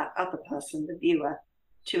allows that other person, the viewer,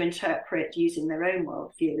 to interpret using their own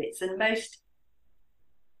worldview. It's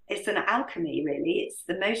an alchemy, really. It's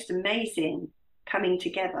the most amazing coming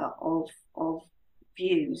together of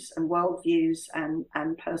views and worldviews and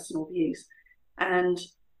personal views. And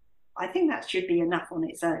I think that should be enough on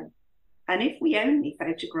its own. And if we only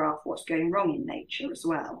photograph what's going wrong in nature as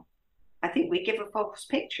well, I think we give a false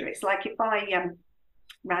picture. It's like if I,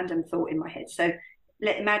 random thought in my head. So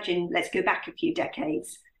let's go back a few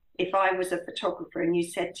decades. If I was a photographer and you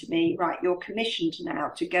said to me, right, you're commissioned now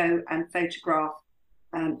to go and photograph,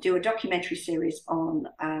 do a documentary series on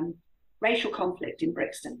racial conflict in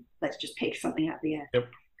Brixton. Let's just pick something out of the air. Yep.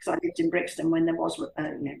 Because I lived in Brixton when there was,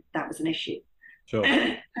 that was an issue. Sure.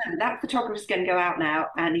 That photographer's going to go out now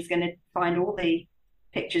and he's going to find all the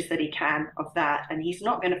pictures that he can of that, and he's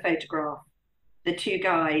not going to photograph the two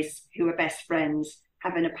guys who are best friends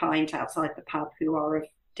having a pint outside the pub who are of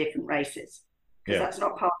different races, because that's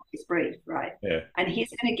not part of his brief, right? Yeah. And he's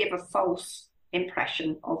going to give a false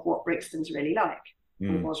impression of what Brixton's really like,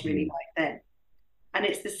 or was really like then. And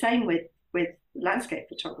it's the same with landscape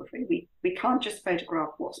photography. We can't just photograph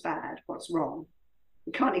what's bad, what's wrong.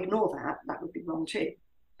 We can't ignore that. That would be wrong too.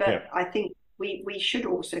 But I think we should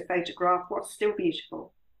also photograph what's still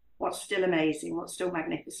beautiful, what's still amazing, what's still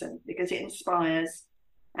magnificent, because it inspires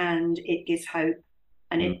and it gives hope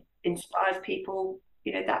and it inspires people.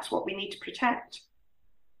 That's what we need to protect.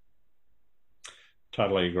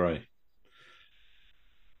 Totally agree.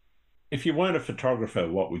 If you weren't a photographer,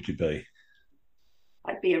 what would you be?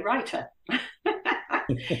 I'd be a writer.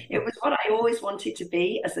 It was what I always wanted to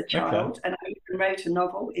be as a child. Okay. And I even wrote a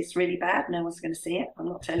novel. It's really bad. No one's going to see it. I'm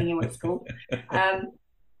not telling you what it's called. Did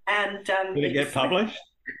it get published?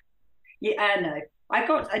 Yeah, no.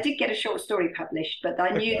 I did get a short story published, but I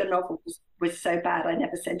knew the novel was so bad I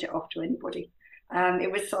never sent it off to anybody.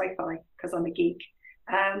 It was sci-fi because I'm a geek.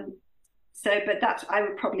 But I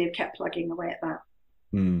would probably have kept plugging away at that.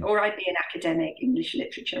 Or I'd be an academic, English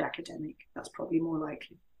literature academic. That's probably more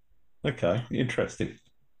likely. Okay, interesting.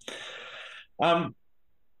 Are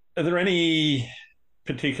there any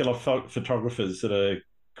particular photographers that have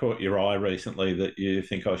caught your eye recently that you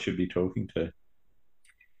think I should be talking to?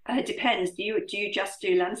 It depends. Do you just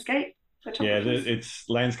do landscape? photographers? it's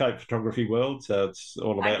Landscape Photography World, so it's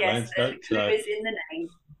all about landscape. The clue is in the name.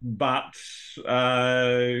 But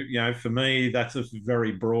for me, that's a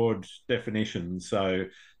very broad definition. So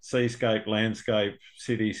seascape, landscape,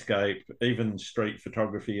 cityscape, even street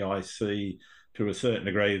photography, I see to a certain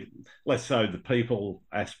degree, less so the people,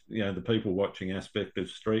 the people watching aspect of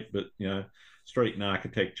street, but street and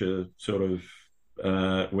architecture sort of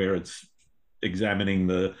where it's examining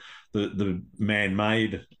the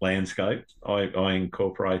man-made landscape. I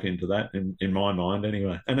incorporate into that in my mind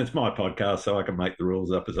anyway. And it's my podcast, so I can make the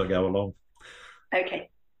rules up as I go along. Okay.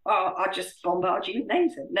 Well, I'll just bombard you with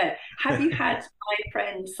names then. No. Have you had my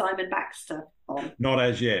friend Simon Baxter on? Not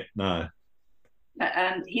as yet, no.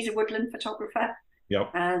 He's a woodland photographer.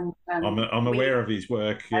 Yep. And I'm aware of his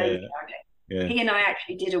work. Yeah. Okay. Yeah. He and I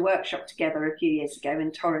actually did a workshop together a few years ago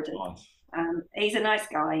in Torridon. Nice. He's a nice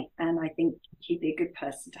guy, and I think he'd be a good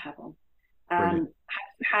person to have on. Have you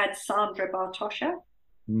had Sandra Bartosha?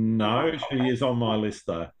 No, she is on my list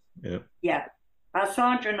though. Yeah. Yeah.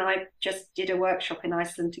 Sandra and I just did a workshop in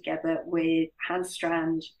Iceland together with Hans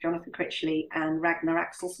Strand, Jonathan Critchley, and Ragnar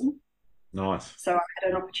Axelsson. Nice. So I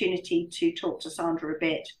had an opportunity to talk to Sandra a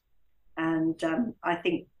bit, and I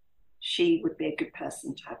think she would be a good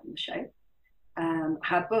person to have on the show.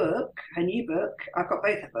 Her new book, I've got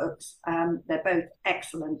both her books. They're both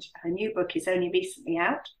excellent. Her new book is only recently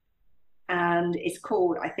out, and it's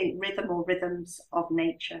called, I think, Rhythm or Rhythms of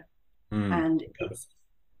Nature. And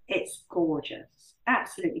it's gorgeous,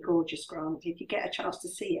 absolutely gorgeous, Grant. If you get a chance to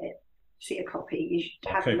see a copy, you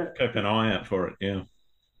should have a look. Keep an eye out for it, yeah.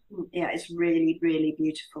 Yeah, it's really, really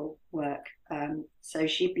beautiful work. So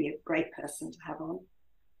she'd be a great person to have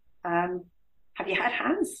on. Have you had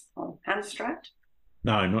Hans on? Hans Strand?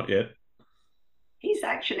 No, not yet. He's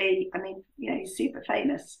actually, he's super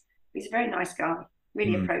famous. He's a very nice guy,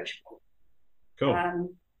 really approachable. Cool. And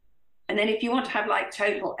then if you want to have like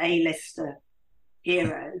total A-lister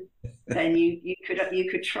hero, then you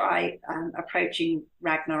could try approaching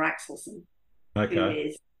Ragnar Axelsson, who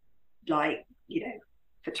is like,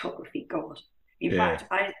 photography god. In fact,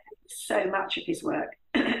 I think so much of his work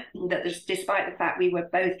that despite the fact we were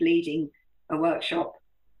both leading a workshop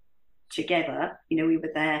together, we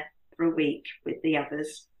were there for a week with the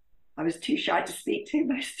others. I was too shy to speak to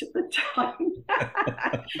most of the time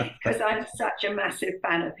because I'm such a massive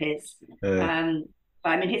fan of his.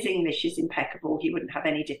 His English is impeccable. He wouldn't have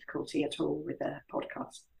any difficulty at all with a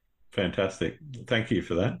podcast. Fantastic. Thank you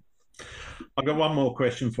for that. I've got one more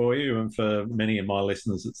question for you, and for many of my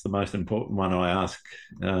listeners, it's the most important one I ask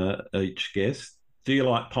each guest. Do you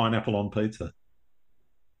like pineapple on pizza?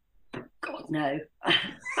 God, no.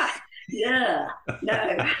 Yeah,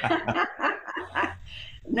 no.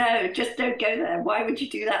 No, just don't go there. Why would you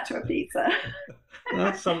do that to a pizza?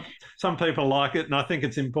 Some people like it, and I think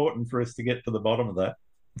it's important for us to get to the bottom of that.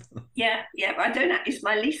 Yeah, I don't. It's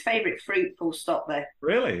my least favourite fruit. Full stop. Though.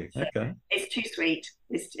 Really? So okay. It's too sweet.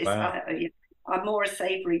 Wow. I'm more a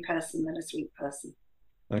savoury person than a sweet person.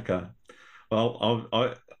 Okay. Well,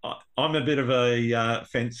 I'm a bit of a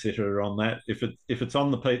fence sitter on that. If it's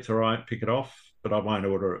on the pizza, I won't pick it off, but I won't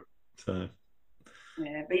order it. So.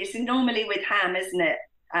 Yeah, but it's normally with ham, isn't it?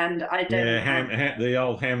 And I don't. Yeah, ham, the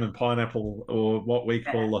old ham and pineapple, or what we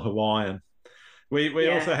call the Hawaiian. We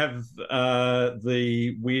also have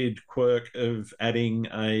the weird quirk of adding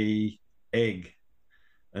a egg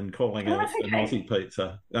and calling it an Aussie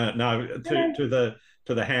pizza.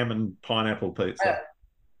 To the ham and pineapple pizza.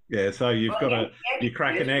 Yeah, so you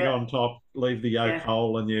crack an egg on top, leave the yolk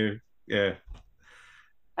whole, and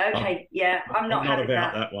Okay, I'm not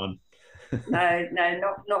about that one. No,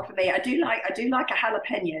 not for me. I do like a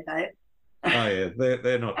jalapeno though. Oh yeah,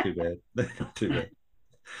 they're not too bad. They're not too bad.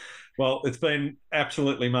 Well, it's been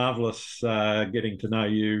absolutely marvellous getting to know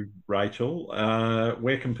you, Rachel.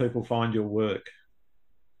 Where can people find your work?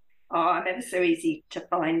 Oh, I'm ever so easy to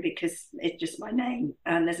find because it's just my name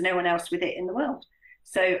and there's no one else with it in the world.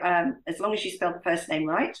 So as long as you spell the first name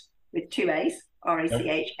right with 2 A's,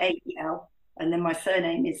 Rachael, and then my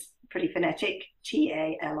surname is pretty phonetic,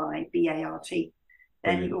 Talibart,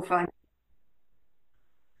 then you'll find.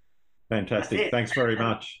 Fantastic. Thanks very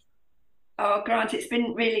much. Oh, Grant, it's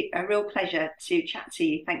been really a real pleasure to chat to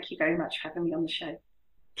you. Thank you very much for having me on the show.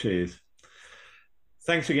 Cheers.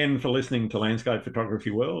 Thanks again for listening to Landscape Photography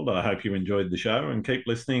World. I hope you enjoyed the show, and keep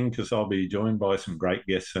listening because I'll be joined by some great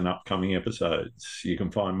guests in upcoming episodes. You can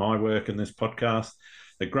find my work in this podcast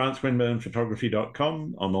at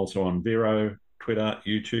grantswinburnphotography.com. I'm also on Vero, Twitter,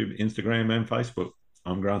 YouTube, Instagram and Facebook.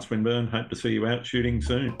 I'm Grant Swinburne. Hope to see you out shooting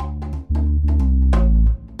soon.